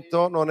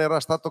momento non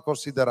era stato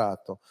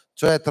considerato,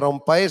 cioè tra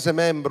un paese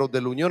membro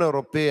dell'Unione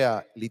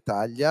Europea,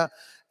 l'Italia,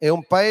 e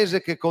un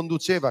paese che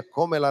conduceva,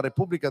 come la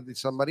Repubblica di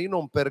San Marino,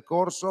 un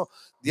percorso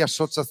di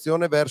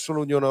associazione verso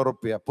l'Unione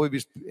Europea. Poi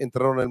vi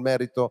entrerò nel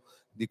merito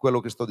di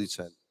quello che sto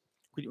dicendo.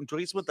 Quindi un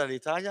turismo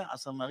dall'Italia a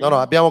San Marino? No,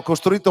 abbiamo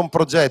costruito un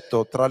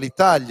progetto tra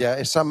l'Italia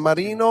e San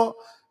Marino,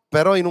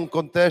 però in un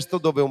contesto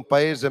dove un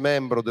paese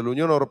membro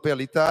dell'Unione Europea,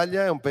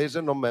 l'Italia, è un paese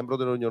non membro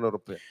dell'Unione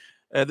Europea.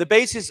 The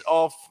base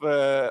of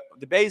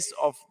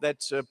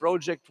that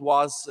project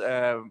was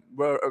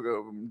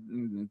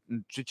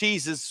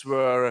treaties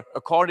were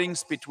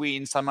accordings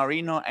between San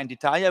Marino and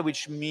Italia,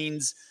 which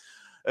means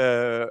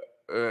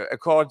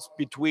accords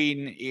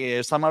between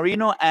San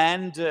Marino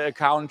and a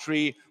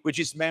country which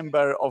is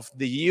member of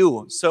the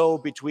EU, so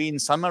between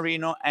San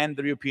Marino and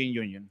the European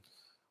Union.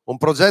 Un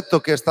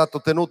progetto che è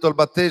stato tenuto al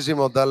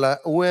battesimo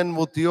dalla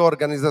UNWTO,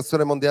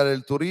 Organizzazione Mondiale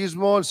del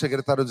Turismo. Il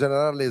segretario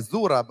generale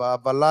Zurab ha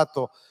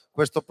avallato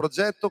questo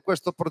progetto.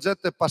 Questo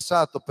progetto è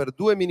passato per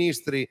 2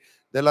 ministri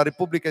della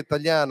Repubblica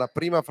Italiana,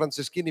 prima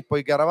Franceschini,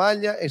 poi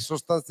Garavaglia, e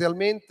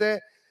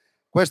sostanzialmente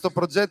questo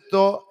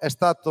progetto è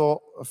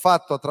stato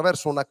fatto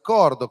attraverso un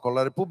accordo con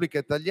la Repubblica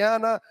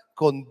Italiana,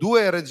 con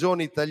 2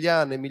 regioni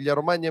italiane,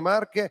 Emilia-Romagna e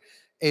Marche,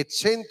 e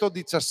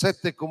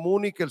 117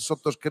 comuni che il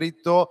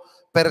sottoscritto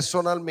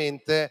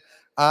personalmente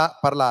ha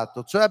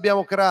parlato. Cioè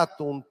abbiamo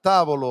creato un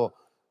tavolo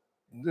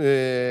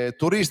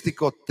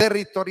turistico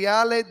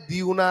territoriale di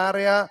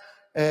un'area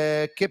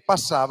che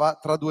passava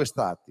tra 2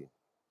 stati.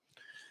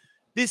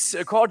 These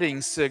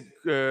accordings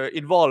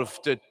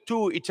involved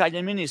 2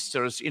 Italian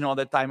ministers in all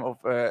the time of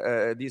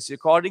these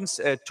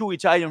accordings, 2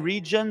 Italian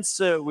regions,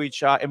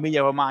 which are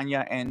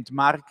Emilia-Romagna and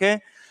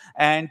Marche,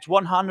 and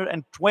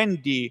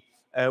 120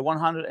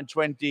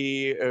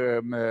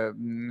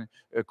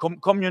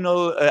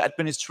 communal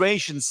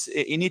administrations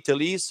in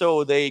Italy.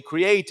 So they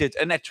created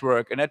a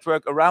network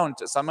around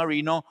San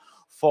Marino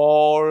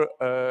for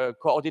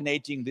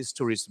coordinating this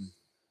tourism.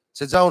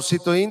 C'è già un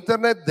sito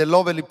internet, The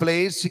Lovely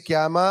Place si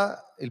chiama,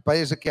 il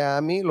paese che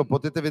ami, lo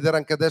potete vedere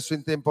anche adesso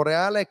in tempo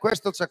reale, e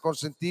questo ci ha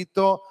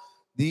consentito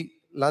di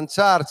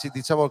lanciarci,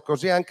 diciamo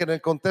così, anche nel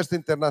contesto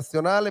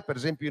internazionale, per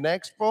esempio in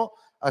Expo,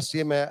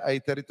 assieme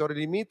ai territori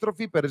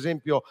limitrofi, per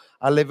esempio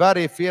alle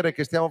varie fiere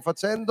che stiamo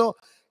facendo,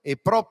 e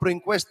proprio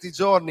in questi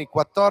giorni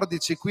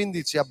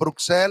 14-15 a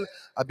Bruxelles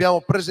abbiamo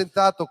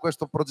presentato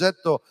questo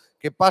progetto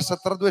che passa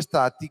tra 2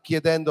 stati,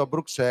 chiedendo a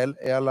Bruxelles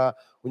e alla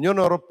Unione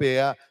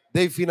Europea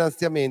dei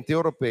finanziamenti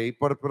europei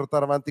per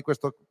portare avanti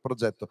questo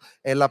progetto.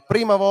 È la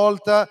prima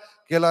volta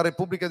che la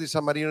Repubblica di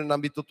San Marino in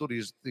ambito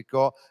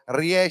turistico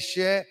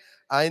riesce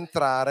a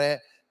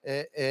entrare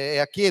e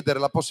a chiedere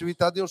la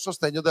possibilità di un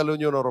sostegno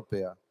dall'Unione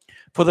Europea.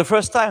 For the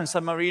first time,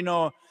 San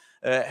Marino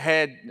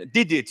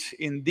did it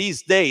in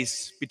these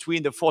days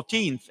between the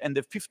 14th and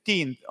the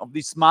 15th of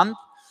this month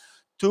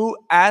to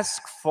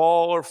ask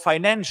for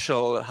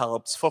financial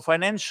helps, for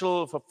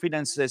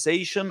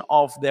financialization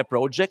of their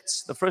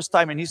projects. The first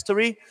time in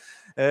history.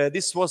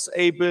 This was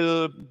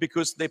able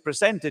because they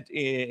presented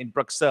in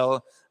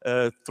Brussels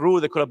through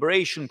the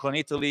collaboration con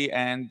Italy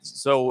and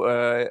so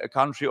a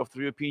country of the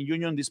European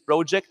Union, this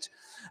project.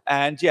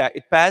 And yeah,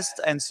 it passed,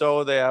 and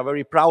so they are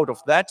very proud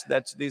of that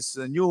this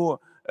new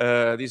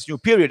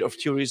period of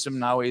tourism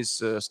now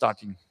is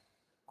starting.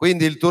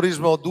 Quindi il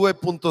turismo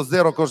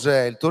 2.0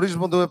 cos'è? Il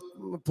turismo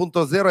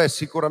 2.0 è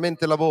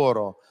sicuramente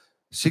lavoro,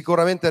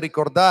 sicuramente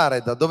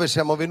ricordare da dove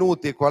siamo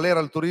venuti e qual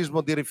era il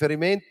turismo di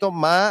riferimento,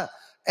 ma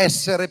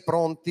essere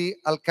pronti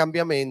al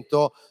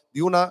cambiamento di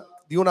una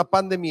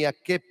pandemia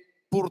che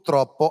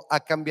purtroppo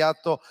ha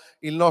cambiato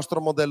il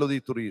nostro modello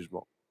di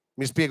turismo.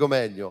 Mi spiego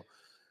meglio.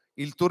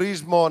 Il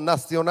turismo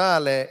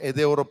nazionale ed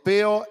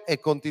europeo è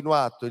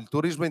continuato, il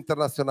turismo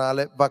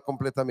internazionale va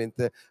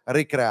completamente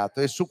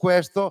ricreato, e su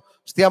questo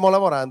stiamo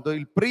lavorando.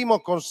 Il primo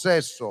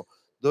consesso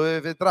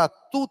dove vedrà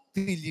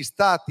tutti gli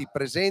stati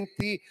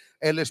presenti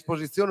è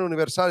l'Esposizione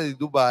Universale di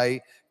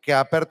Dubai, che ha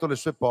aperto le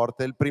sue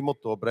porte il 1°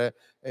 ottobre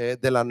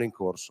dell'anno in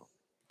corso.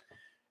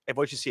 E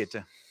voi ci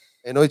siete.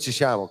 E noi ci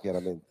siamo,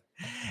 chiaramente.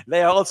 They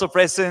are also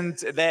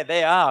present,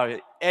 they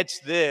are at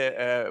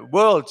the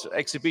World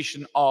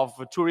Exhibition of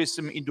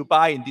Tourism in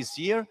Dubai in this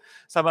year.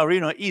 San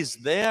Marino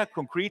is there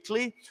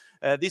concretely.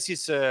 This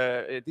is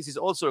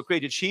also a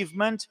great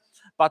achievement.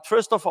 But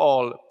first of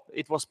all,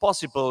 it was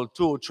possible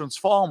to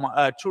transform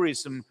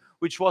tourism,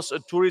 which was a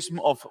tourism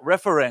of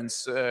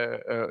reference.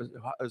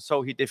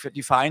 So he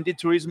defined it,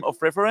 tourism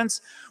of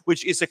reference,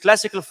 which is a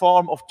classical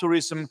form of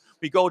tourism.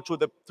 We go to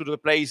the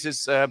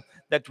places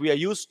that we are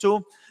used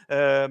to.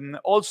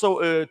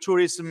 Also,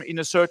 tourism in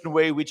a certain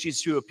way, which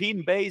is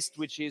European-based,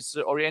 which is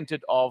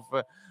oriented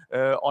on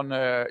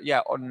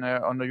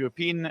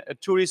European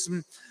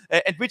tourism,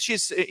 and which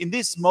is in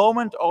this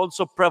moment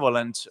also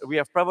prevalent. We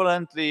have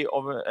prevalently,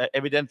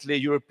 evidently,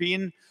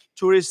 European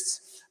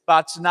tourists,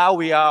 but now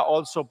we are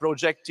also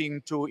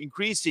projecting to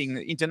increasing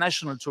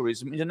international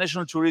tourism,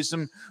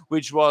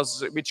 which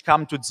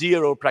come to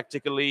zero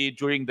practically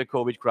during the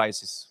COVID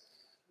crisis.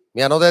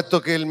 Mi hanno detto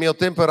che il mio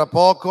tempo era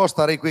poco,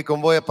 starei qui con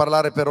voi a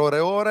parlare per ore e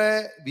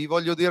ore. Vi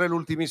voglio dire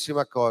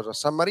l'ultimissima cosa.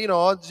 San Marino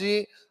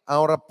oggi ha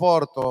un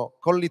rapporto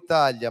con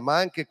l'Italia, ma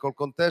anche col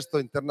contesto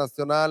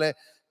internazionale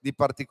di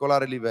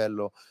particolare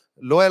livello.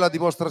 Lo è la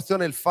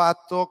dimostrazione il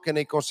fatto che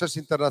nei consessi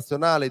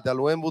internazionali,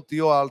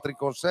 dall'UNWTO a altri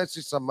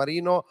consessi, San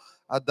Marino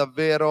ha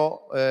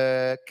davvero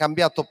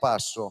cambiato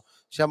passo.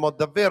 Siamo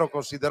davvero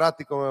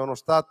considerati come uno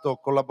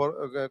Stato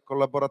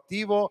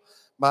collaborativo,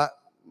 ma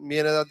mi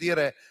viene da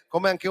dire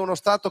come anche uno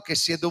Stato che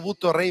si è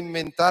dovuto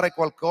reinventare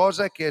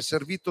qualcosa e che è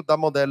servito da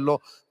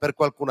modello per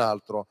qualcun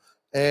altro.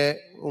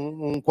 È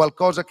un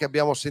qualcosa che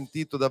abbiamo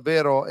sentito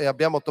davvero e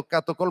abbiamo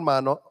toccato col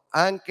mano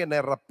anche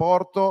nel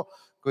rapporto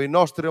con i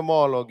nostri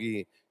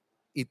omologhi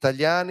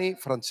italiani,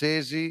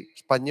 francesi,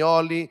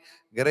 spagnoli,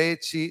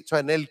 greci,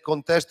 cioè nel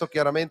contesto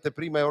chiaramente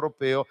prima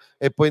europeo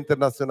e poi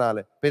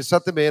internazionale.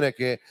 Pensate bene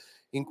che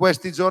in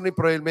questi giorni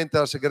probabilmente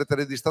la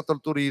Segreteria di Stato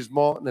al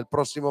Turismo nel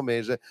prossimo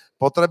mese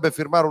potrebbe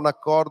firmare un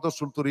accordo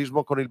sul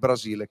turismo con il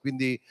Brasile,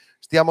 quindi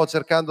stiamo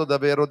cercando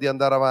davvero di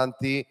andare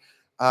avanti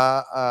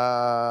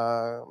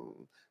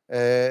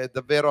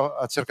davvero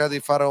a cercare di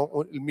fare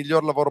il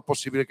miglior lavoro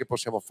possibile che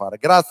possiamo fare.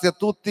 Grazie a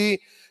tutti,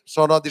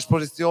 sono a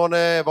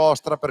disposizione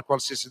vostra per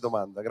qualsiasi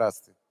domanda.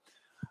 Grazie.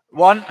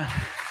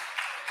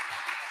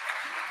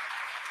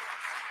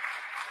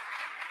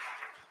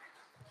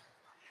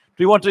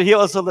 Do you want to hear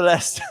also the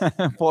last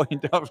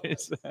point of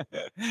this?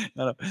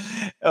 No.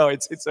 Oh,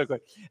 it's okay.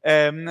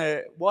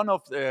 One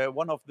of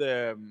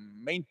the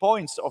main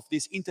points of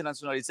this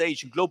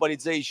internationalization,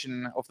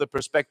 globalization of the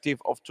perspective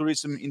of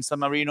tourism in San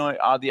Marino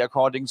are the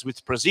accordings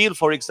with Brazil,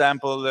 for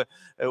example,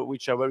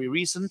 which are very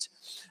recent.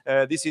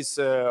 This is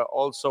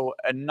also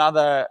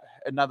another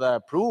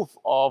proof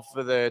of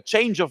the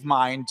change of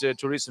mind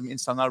tourism in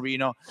San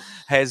Marino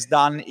has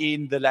done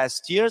in the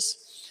last years.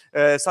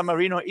 San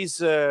Marino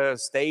is a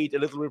state, a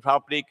little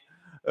republic,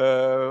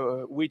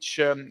 which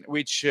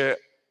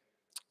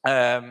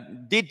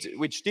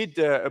did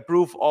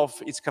approve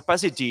of its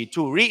capacity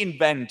to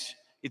reinvent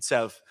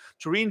itself,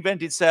 to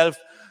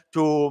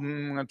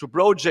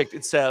project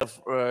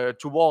itself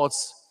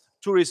towards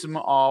tourism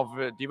of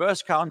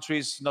diverse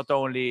countries, not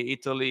only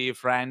Italy,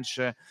 France,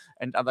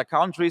 and other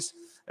countries.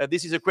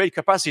 This is a great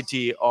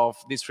capacity of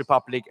this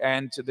republic,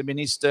 and the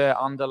minister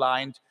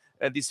underlined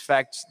this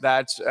fact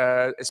that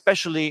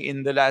especially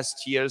in the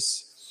last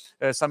years,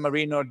 San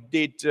Marino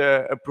did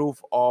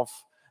approve of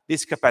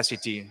this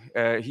capacity.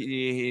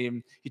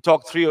 He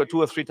talked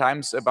two or three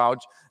times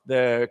about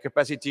the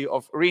capacity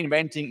of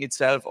reinventing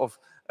itself, of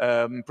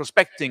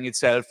prospecting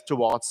itself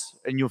towards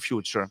a new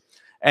future.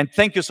 And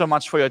thank you so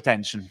much for your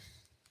attention.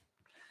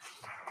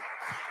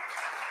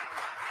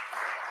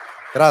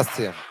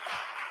 Grazie.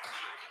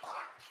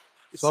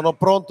 Sono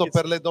pronto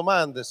per le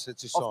domande se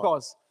ci sono. Of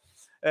course.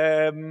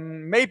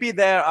 Maybe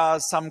there are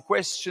some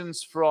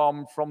questions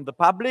from the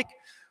public.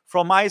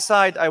 From my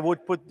side, I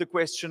would put the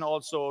question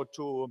also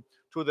to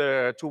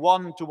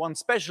one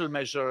special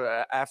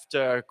measure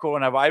after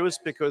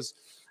coronavirus, because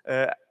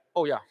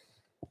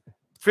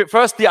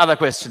first the other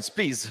questions,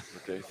 please.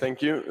 Okay,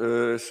 thank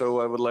you.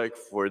 So I would like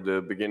for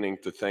the beginning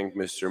to thank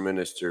Mr.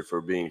 Minister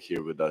for being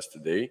here with us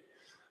today.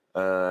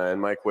 And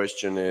my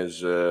question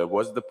is,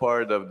 what's the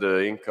part of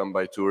the income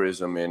by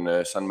tourism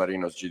in San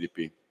Marino's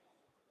GDP?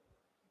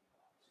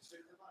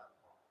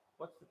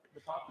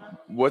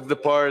 What's the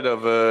part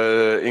of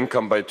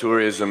income by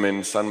tourism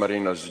in San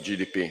Marino's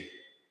GDP?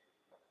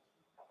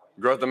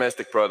 Gross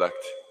domestic product.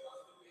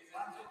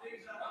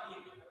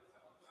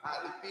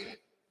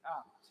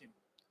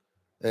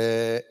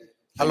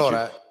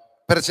 Allora,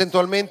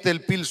 percentualmente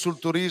il PIL sul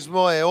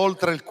turismo è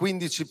oltre il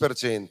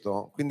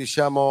 15%, quindi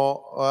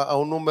siamo a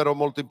un numero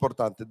molto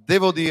importante.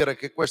 Devo dire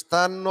che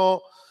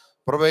quest'anno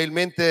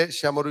probabilmente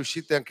siamo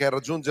riusciti anche a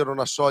raggiungere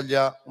una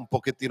soglia un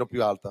pochettino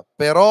più alta,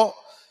 però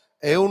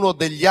è uno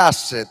degli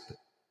asset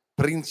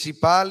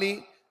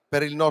principali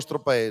per il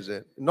nostro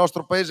paese. Il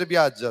nostro paese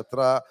viaggia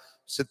tra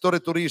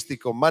settore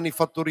turistico,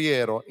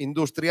 manifatturiero,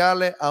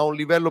 industriale a un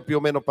livello più o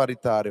meno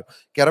paritario.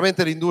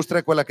 Chiaramente l'industria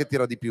è quella che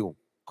tira di più,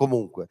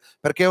 comunque,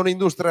 perché è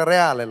un'industria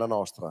reale la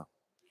nostra.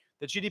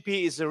 The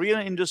GDP is a real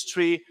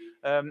industry.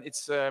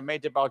 It's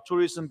made about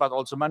tourism, but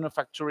also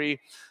manufacturing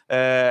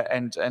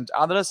and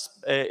others.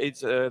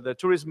 The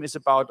tourism is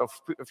about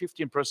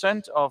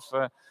 15% of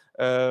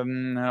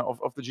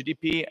the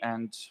GDP,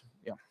 and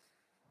yeah.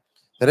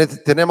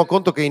 Teniamo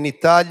conto che in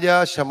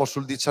Italia siamo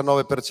sul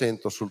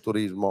 19% sul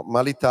turismo,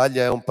 ma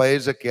l'Italia è un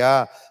paese che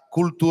ha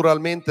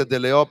culturalmente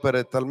delle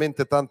opere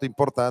talmente tanto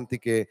importanti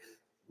che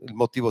il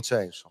motivo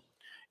c'è, insomma.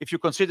 If you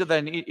consider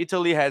that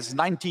Italy has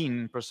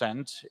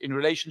 19%, in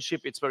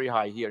relationship, it's very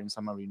high here in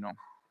San Marino.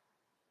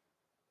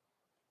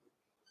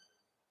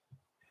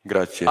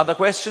 Grazie. Other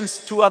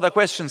questions? Two other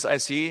questions I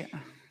see.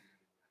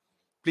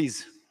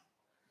 Please.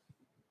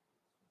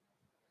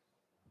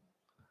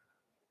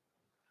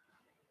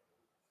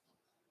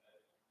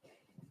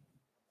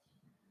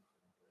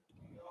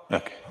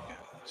 Okay,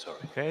 sorry.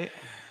 Okay.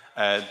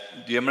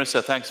 Dear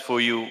Minister, thanks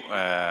for your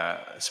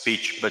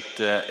speech, but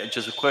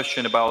just a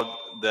question about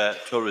the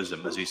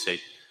tourism, as you said.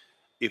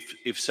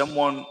 If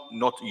someone,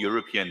 not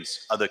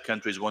Europeans, other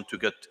countries want to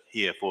get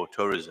here for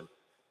tourism,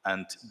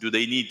 and do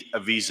they need a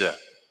visa?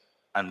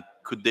 And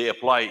could they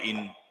apply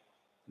in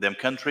their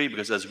country?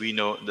 Because as we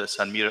know, the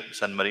San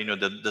Marino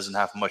doesn't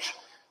have much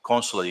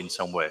consulate in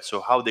somewhere. So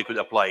how they could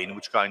apply, in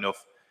which kind of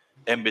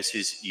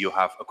embassies you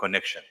have a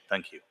connection?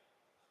 Thank you.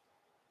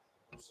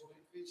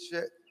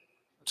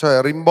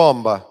 Cioè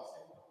rimbomba.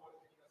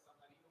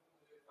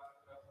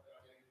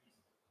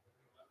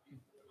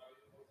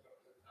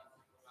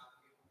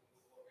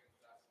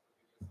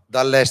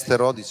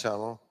 Dall'estero,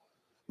 diciamo.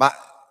 Ma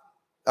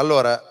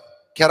allora,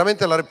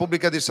 chiaramente la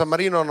Repubblica di San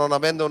Marino, non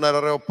avendo un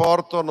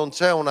aeroporto, non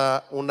c'è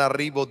un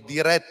arrivo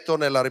diretto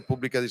nella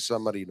Repubblica di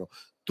San Marino.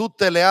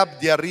 Tutte le hub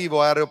di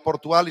arrivo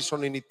aeroportuali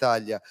sono in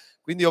Italia,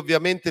 quindi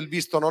ovviamente il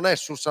visto non è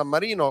su San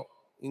Marino,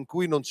 in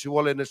cui non ci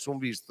vuole nessun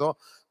visto,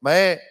 ma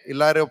è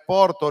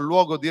l'aeroporto, il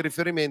luogo di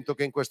riferimento,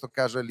 che in questo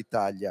caso è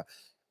l'Italia.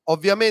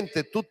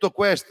 Ovviamente tutto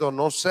questo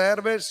non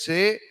serve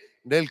se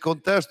nel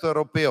contesto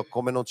europeo,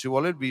 come non ci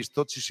vuole il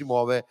visto, ci si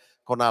muove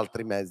con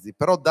altri mezzi.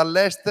 Però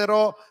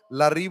dall'estero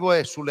l'arrivo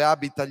è sulle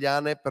hub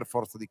italiane per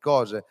forza di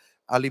cose,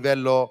 a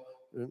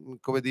livello,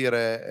 come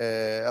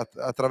dire,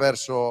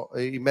 attraverso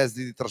i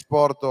mezzi di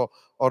trasporto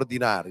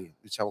ordinari,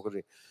 diciamo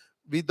così.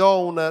 Vi do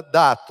un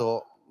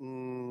dato.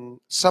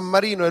 San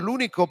Marino è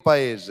l'unico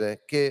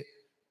paese che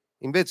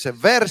invece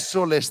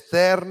verso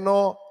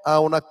l'esterno ha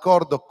un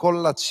accordo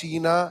con la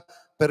Cina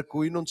per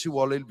cui non ci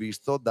vuole il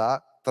visto da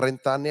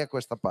 30 anni a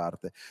questa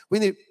parte.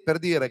 Quindi per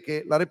dire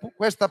che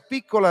questa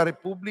piccola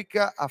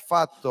repubblica ha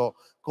fatto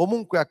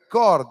comunque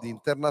accordi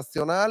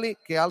internazionali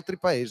che altri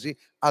paesi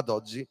ad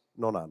oggi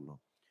non hanno.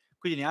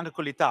 Quindi neanche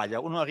con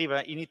l'Italia. Uno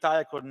arriva in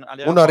Italia con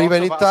uno arriva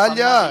in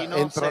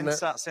Italia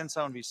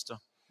senza un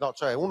visto. No,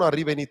 cioè uno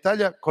arriva in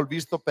Italia col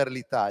visto per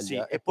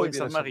l'Italia. Sì, e poi in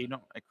San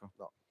Marino, ecco.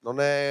 No,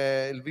 non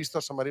è, il visto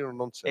a San Marino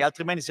non c'è. E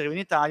altrimenti si arriva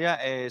in Italia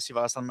e si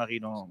va a San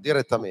Marino.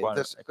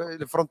 Direttamente. Ecco.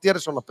 Le frontiere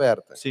sono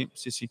aperte. Sì,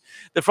 sì, sì.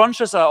 The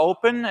frontiers are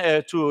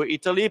open to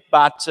Italy,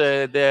 but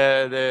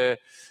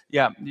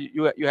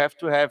you have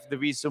to have the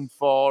visum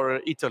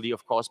for Italy,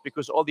 of course,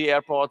 because all the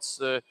airports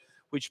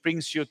which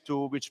bring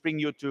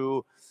you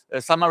to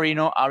San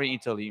Marino are in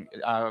Italy,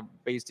 are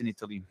based in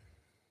Italy.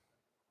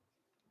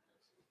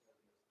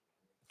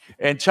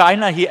 And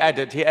China, he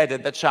added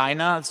that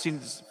China,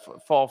 since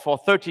for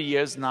 30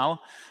 years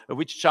now,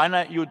 which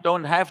China, you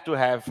don't have to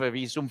have a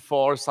visum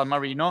for San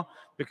Marino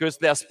because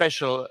there are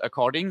special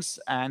accordings,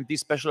 and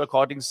these special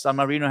accordings, San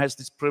Marino has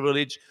this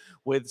privilege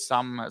with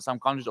some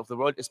countries of the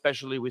world,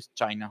 especially with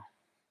China.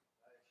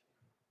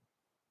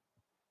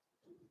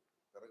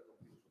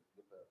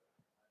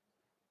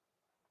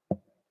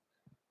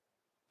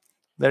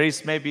 There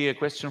is maybe a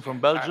question from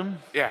Belgium.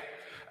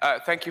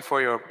 Thank you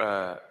for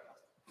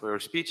your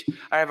speech.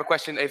 I have a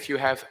question. If you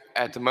have,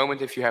 at the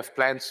moment, if you have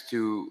plans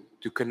to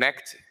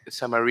connect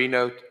San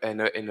Marino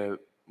in a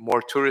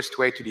more tourist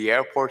way to the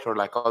airport or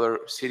like other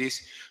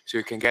cities, so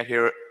you can get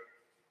here,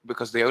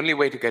 because the only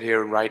way to get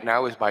here right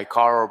now is by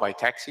car or by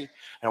taxi.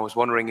 And I was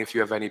wondering if you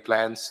have any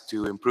plans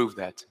to improve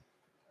that.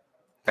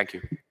 Thank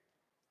you.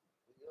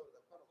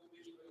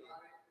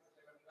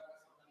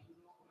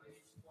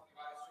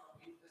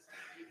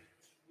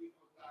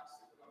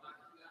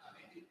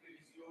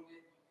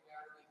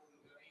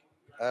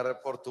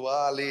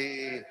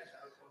 Aeroportuali,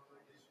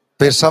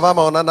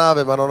 pensavamo a una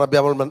nave ma non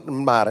abbiamo il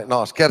mare.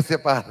 No, scherzi a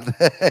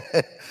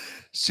parte.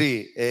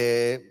 Sì,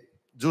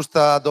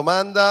 giusta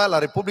domanda. La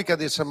Repubblica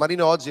di San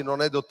Marino oggi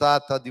non è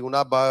dotata di un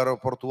hub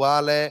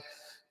aeroportuale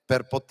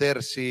per poter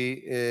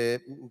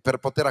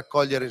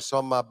accogliere,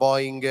 insomma,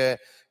 Boeing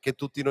che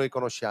tutti noi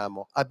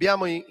conosciamo.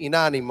 Abbiamo in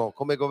animo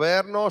come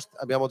governo,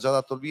 abbiamo già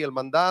dato il via al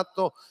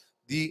mandato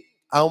di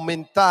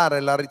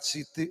aumentare la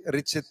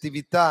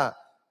ricettività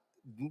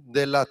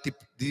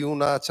di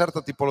una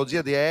certa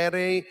tipologia di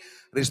aerei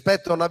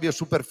rispetto a una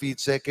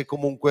aviosuperficie che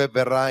comunque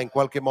verrà in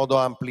qualche modo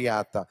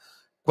ampliata.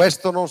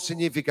 Questo non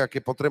significa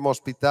che potremo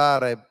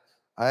ospitare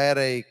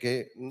aerei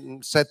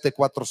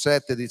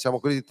 747, diciamo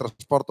quelli di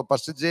trasporto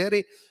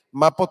passeggeri,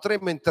 ma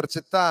potremmo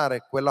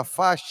intercettare quella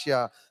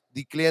fascia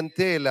di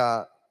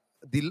clientela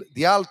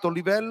di alto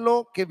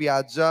livello che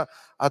viaggia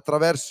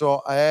attraverso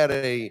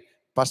aerei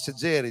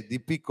passeggeri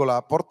di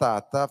piccola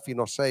portata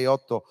fino a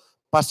 6-8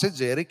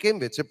 passeggeri che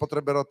invece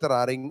potrebbero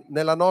atterrare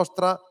nella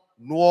nostra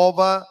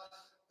nuova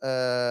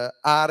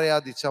area,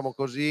 diciamo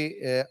così,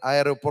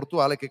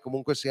 aeroportuale, che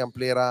comunque si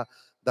amplierà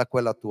da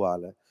quella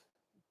attuale.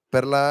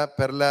 Per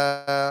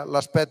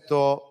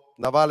l'aspetto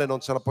navale non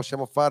ce la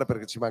possiamo fare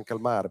perché ci manca il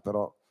mare,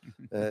 però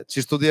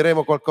ci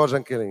studieremo qualcosa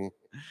anche lì.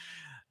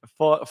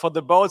 For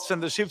the boats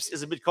and the ships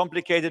is a bit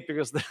complicated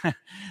because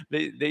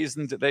there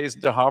isn't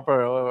a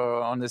harbor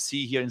on the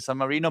sea here in San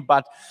Marino.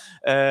 But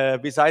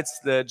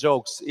besides the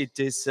jokes, it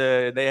is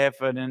they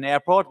have an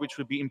airport which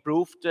will be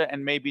improved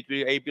and maybe it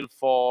will be able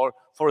for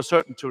a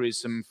certain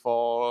tourism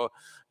for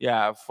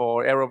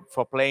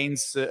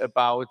planes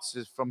about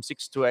from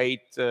 6 to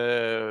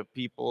 8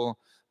 people.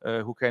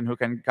 Who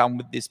can come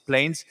with these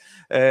planes.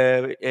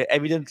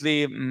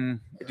 Evidently,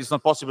 it is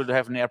not possible to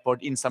have an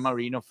airport in San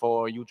Marino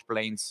for huge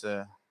planes.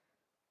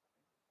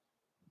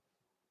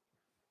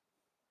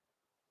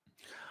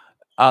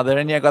 Are there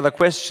any other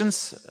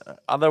questions?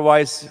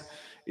 Otherwise,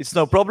 it's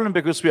no problem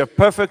because we are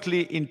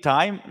perfectly in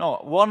time.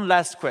 No, one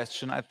last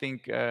question. I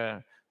think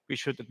we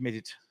should admit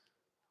it.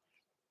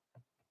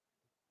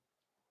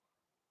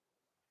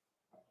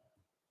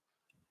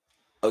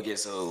 Okay,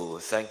 so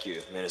thank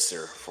you,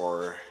 Minister,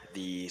 for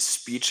the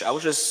speech. I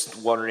was just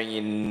wondering,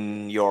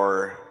 in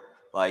your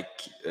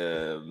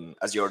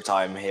as your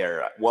time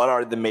here, what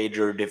are the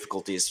major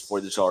difficulties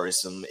for the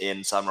tourism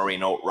in San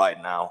Marino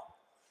right now?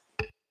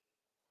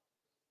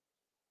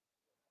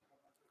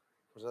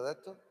 Cosa ha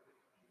detto?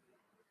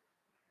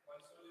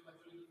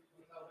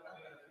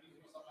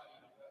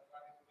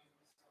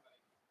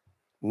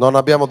 Non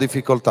abbiamo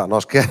difficoltà, no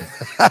scherzo.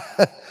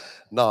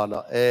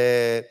 No.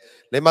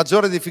 Le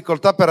maggiori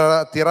difficoltà per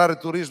attirare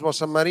turismo a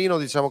San Marino,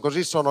 diciamo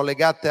così, sono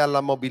legate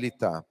alla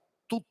mobilità.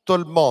 Tutto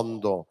il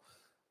mondo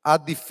ha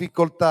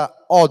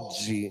difficoltà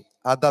oggi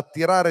ad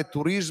attirare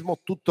turismo,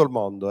 tutto il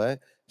mondo,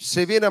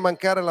 se viene a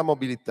mancare la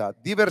mobilità.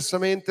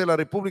 Diversamente la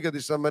Repubblica di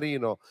San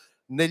Marino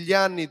negli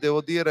anni,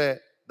 devo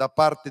dire, da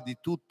parte di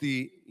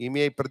tutti i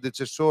miei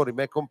predecessori,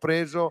 me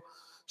compreso,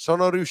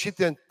 sono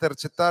riusciti a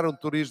intercettare un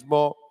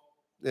turismo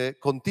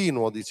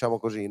continuo, diciamo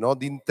così, no?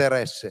 Di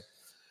interesse.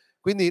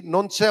 Quindi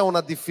non c'è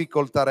una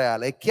difficoltà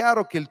reale. È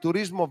chiaro che il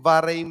turismo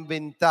va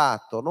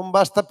reinventato, non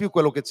basta più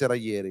quello che c'era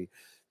ieri.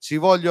 Ci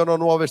vogliono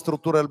nuove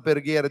strutture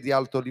alberghiere di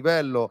alto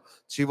livello,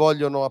 ci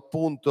vogliono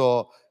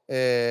appunto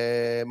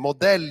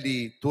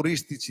modelli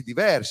turistici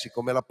diversi,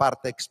 come la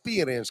parte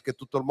experience che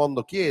tutto il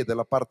mondo chiede,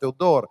 la parte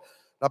outdoor,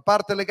 la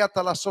parte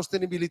legata alla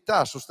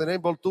sostenibilità.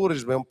 Sustainable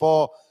tourism è un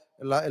po'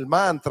 il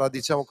mantra,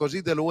 diciamo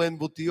così,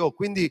 dell'UNWTO.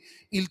 Quindi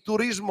il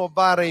turismo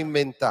va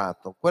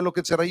reinventato, quello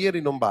che c'era ieri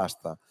non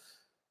basta.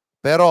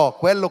 Però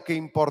quello che è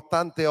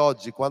importante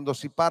oggi, quando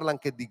si parla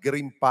anche di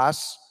Green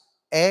Pass,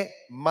 è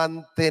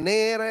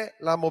mantenere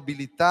la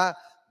mobilità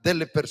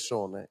delle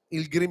persone.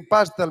 Il Green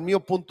Pass, dal mio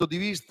punto di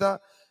vista,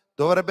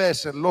 dovrebbe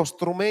essere lo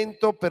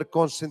strumento per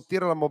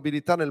consentire la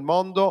mobilità nel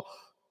mondo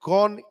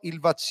con il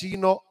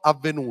vaccino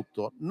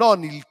avvenuto,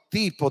 non il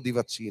tipo di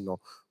vaccino,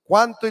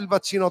 quanto il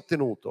vaccino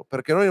ottenuto,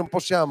 perché noi non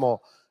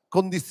possiamo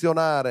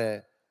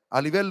condizionare a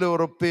livello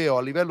europeo,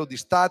 a livello di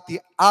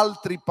stati,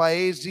 altri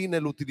paesi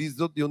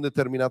nell'utilizzo di un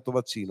determinato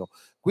vaccino.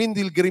 Quindi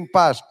il Green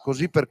Pass,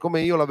 così per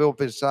come io l'avevo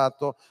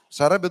pensato,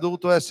 sarebbe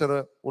dovuto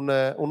essere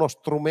uno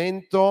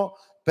strumento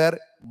per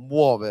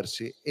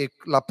muoversi, e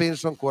la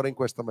penso ancora in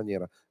questa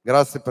maniera.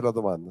 Grazie per la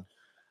domanda.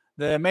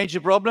 The major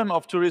problem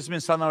of tourism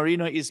in San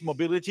Marino is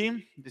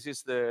mobility. This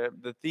is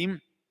the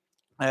theme.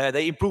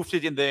 They improved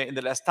it in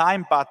the last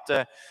time,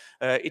 but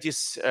it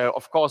is,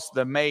 of course,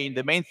 the main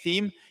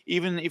theme,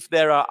 even if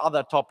there are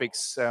other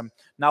topics.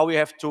 Now we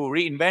have to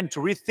reinvent, to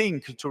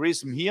rethink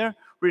tourism here.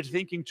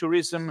 Rethinking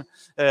tourism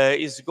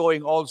is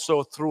going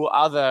also through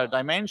other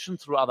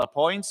dimensions, through other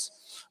points,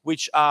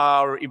 which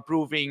are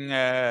improving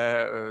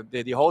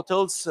the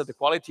hotels, the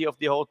quality of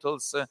the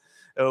hotels,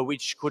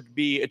 which could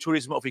be a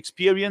tourism of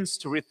experience,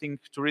 to rethink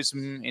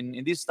tourism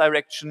in this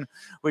direction,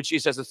 which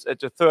is at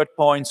the third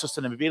point,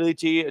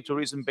 sustainability, a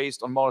tourism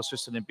based on more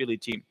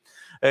sustainability.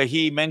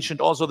 He mentioned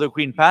also the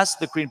Green Pass.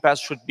 The Green Pass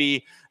should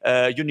be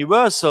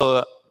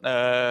universal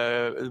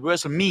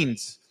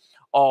means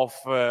of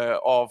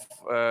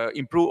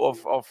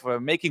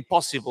making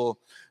possible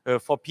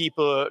for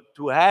people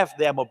to have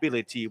their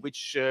mobility,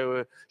 which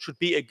should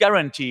be a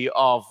guarantee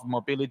of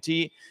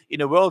mobility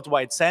in a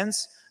worldwide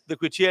sense. The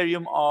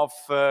criterion of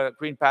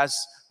Green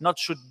Pass not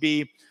should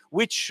be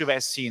which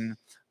vaccine,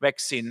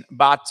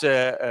 but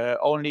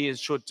only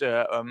should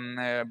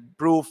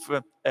prove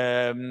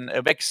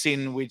a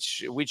vaccine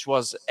which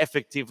was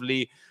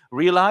effectively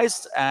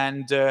realized,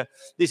 and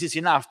this is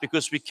enough,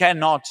 because we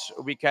cannot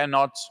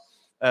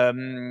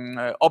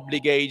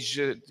obligate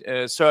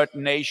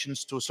certain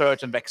nations to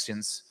certain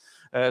vaccines.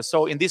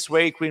 So in this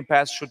way, Green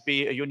Pass should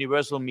be a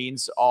universal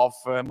means of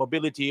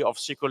mobility, of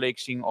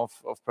circulating of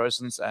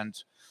persons, and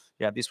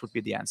yeah, this would be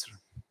the answer.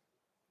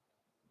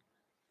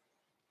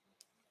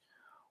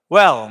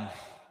 Well,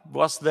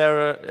 was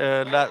there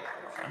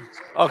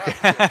Okay.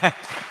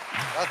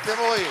 Grazie a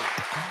voi.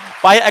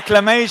 By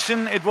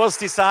acclamation, it was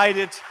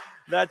decided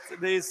that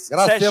this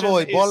Grazie a session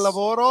voi, buon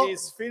lavoro.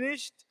 is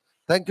finished.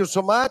 Thank you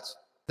so much.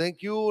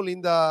 Thank you,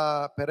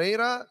 Linda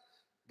Pereira.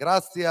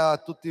 Grazie a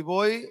tutti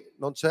voi.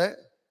 Non c'è?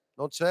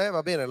 Non c'è?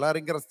 Va bene, la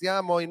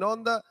ringraziamo in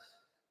onda.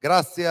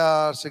 Grazie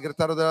al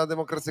segretario della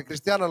Democrazia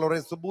Cristiana,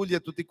 Lorenzo Bugli e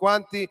tutti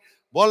quanti.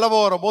 Buon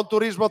lavoro, buon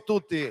turismo a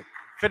tutti.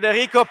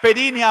 Federico,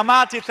 Pedini,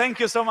 Amati, thank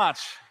you so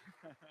much.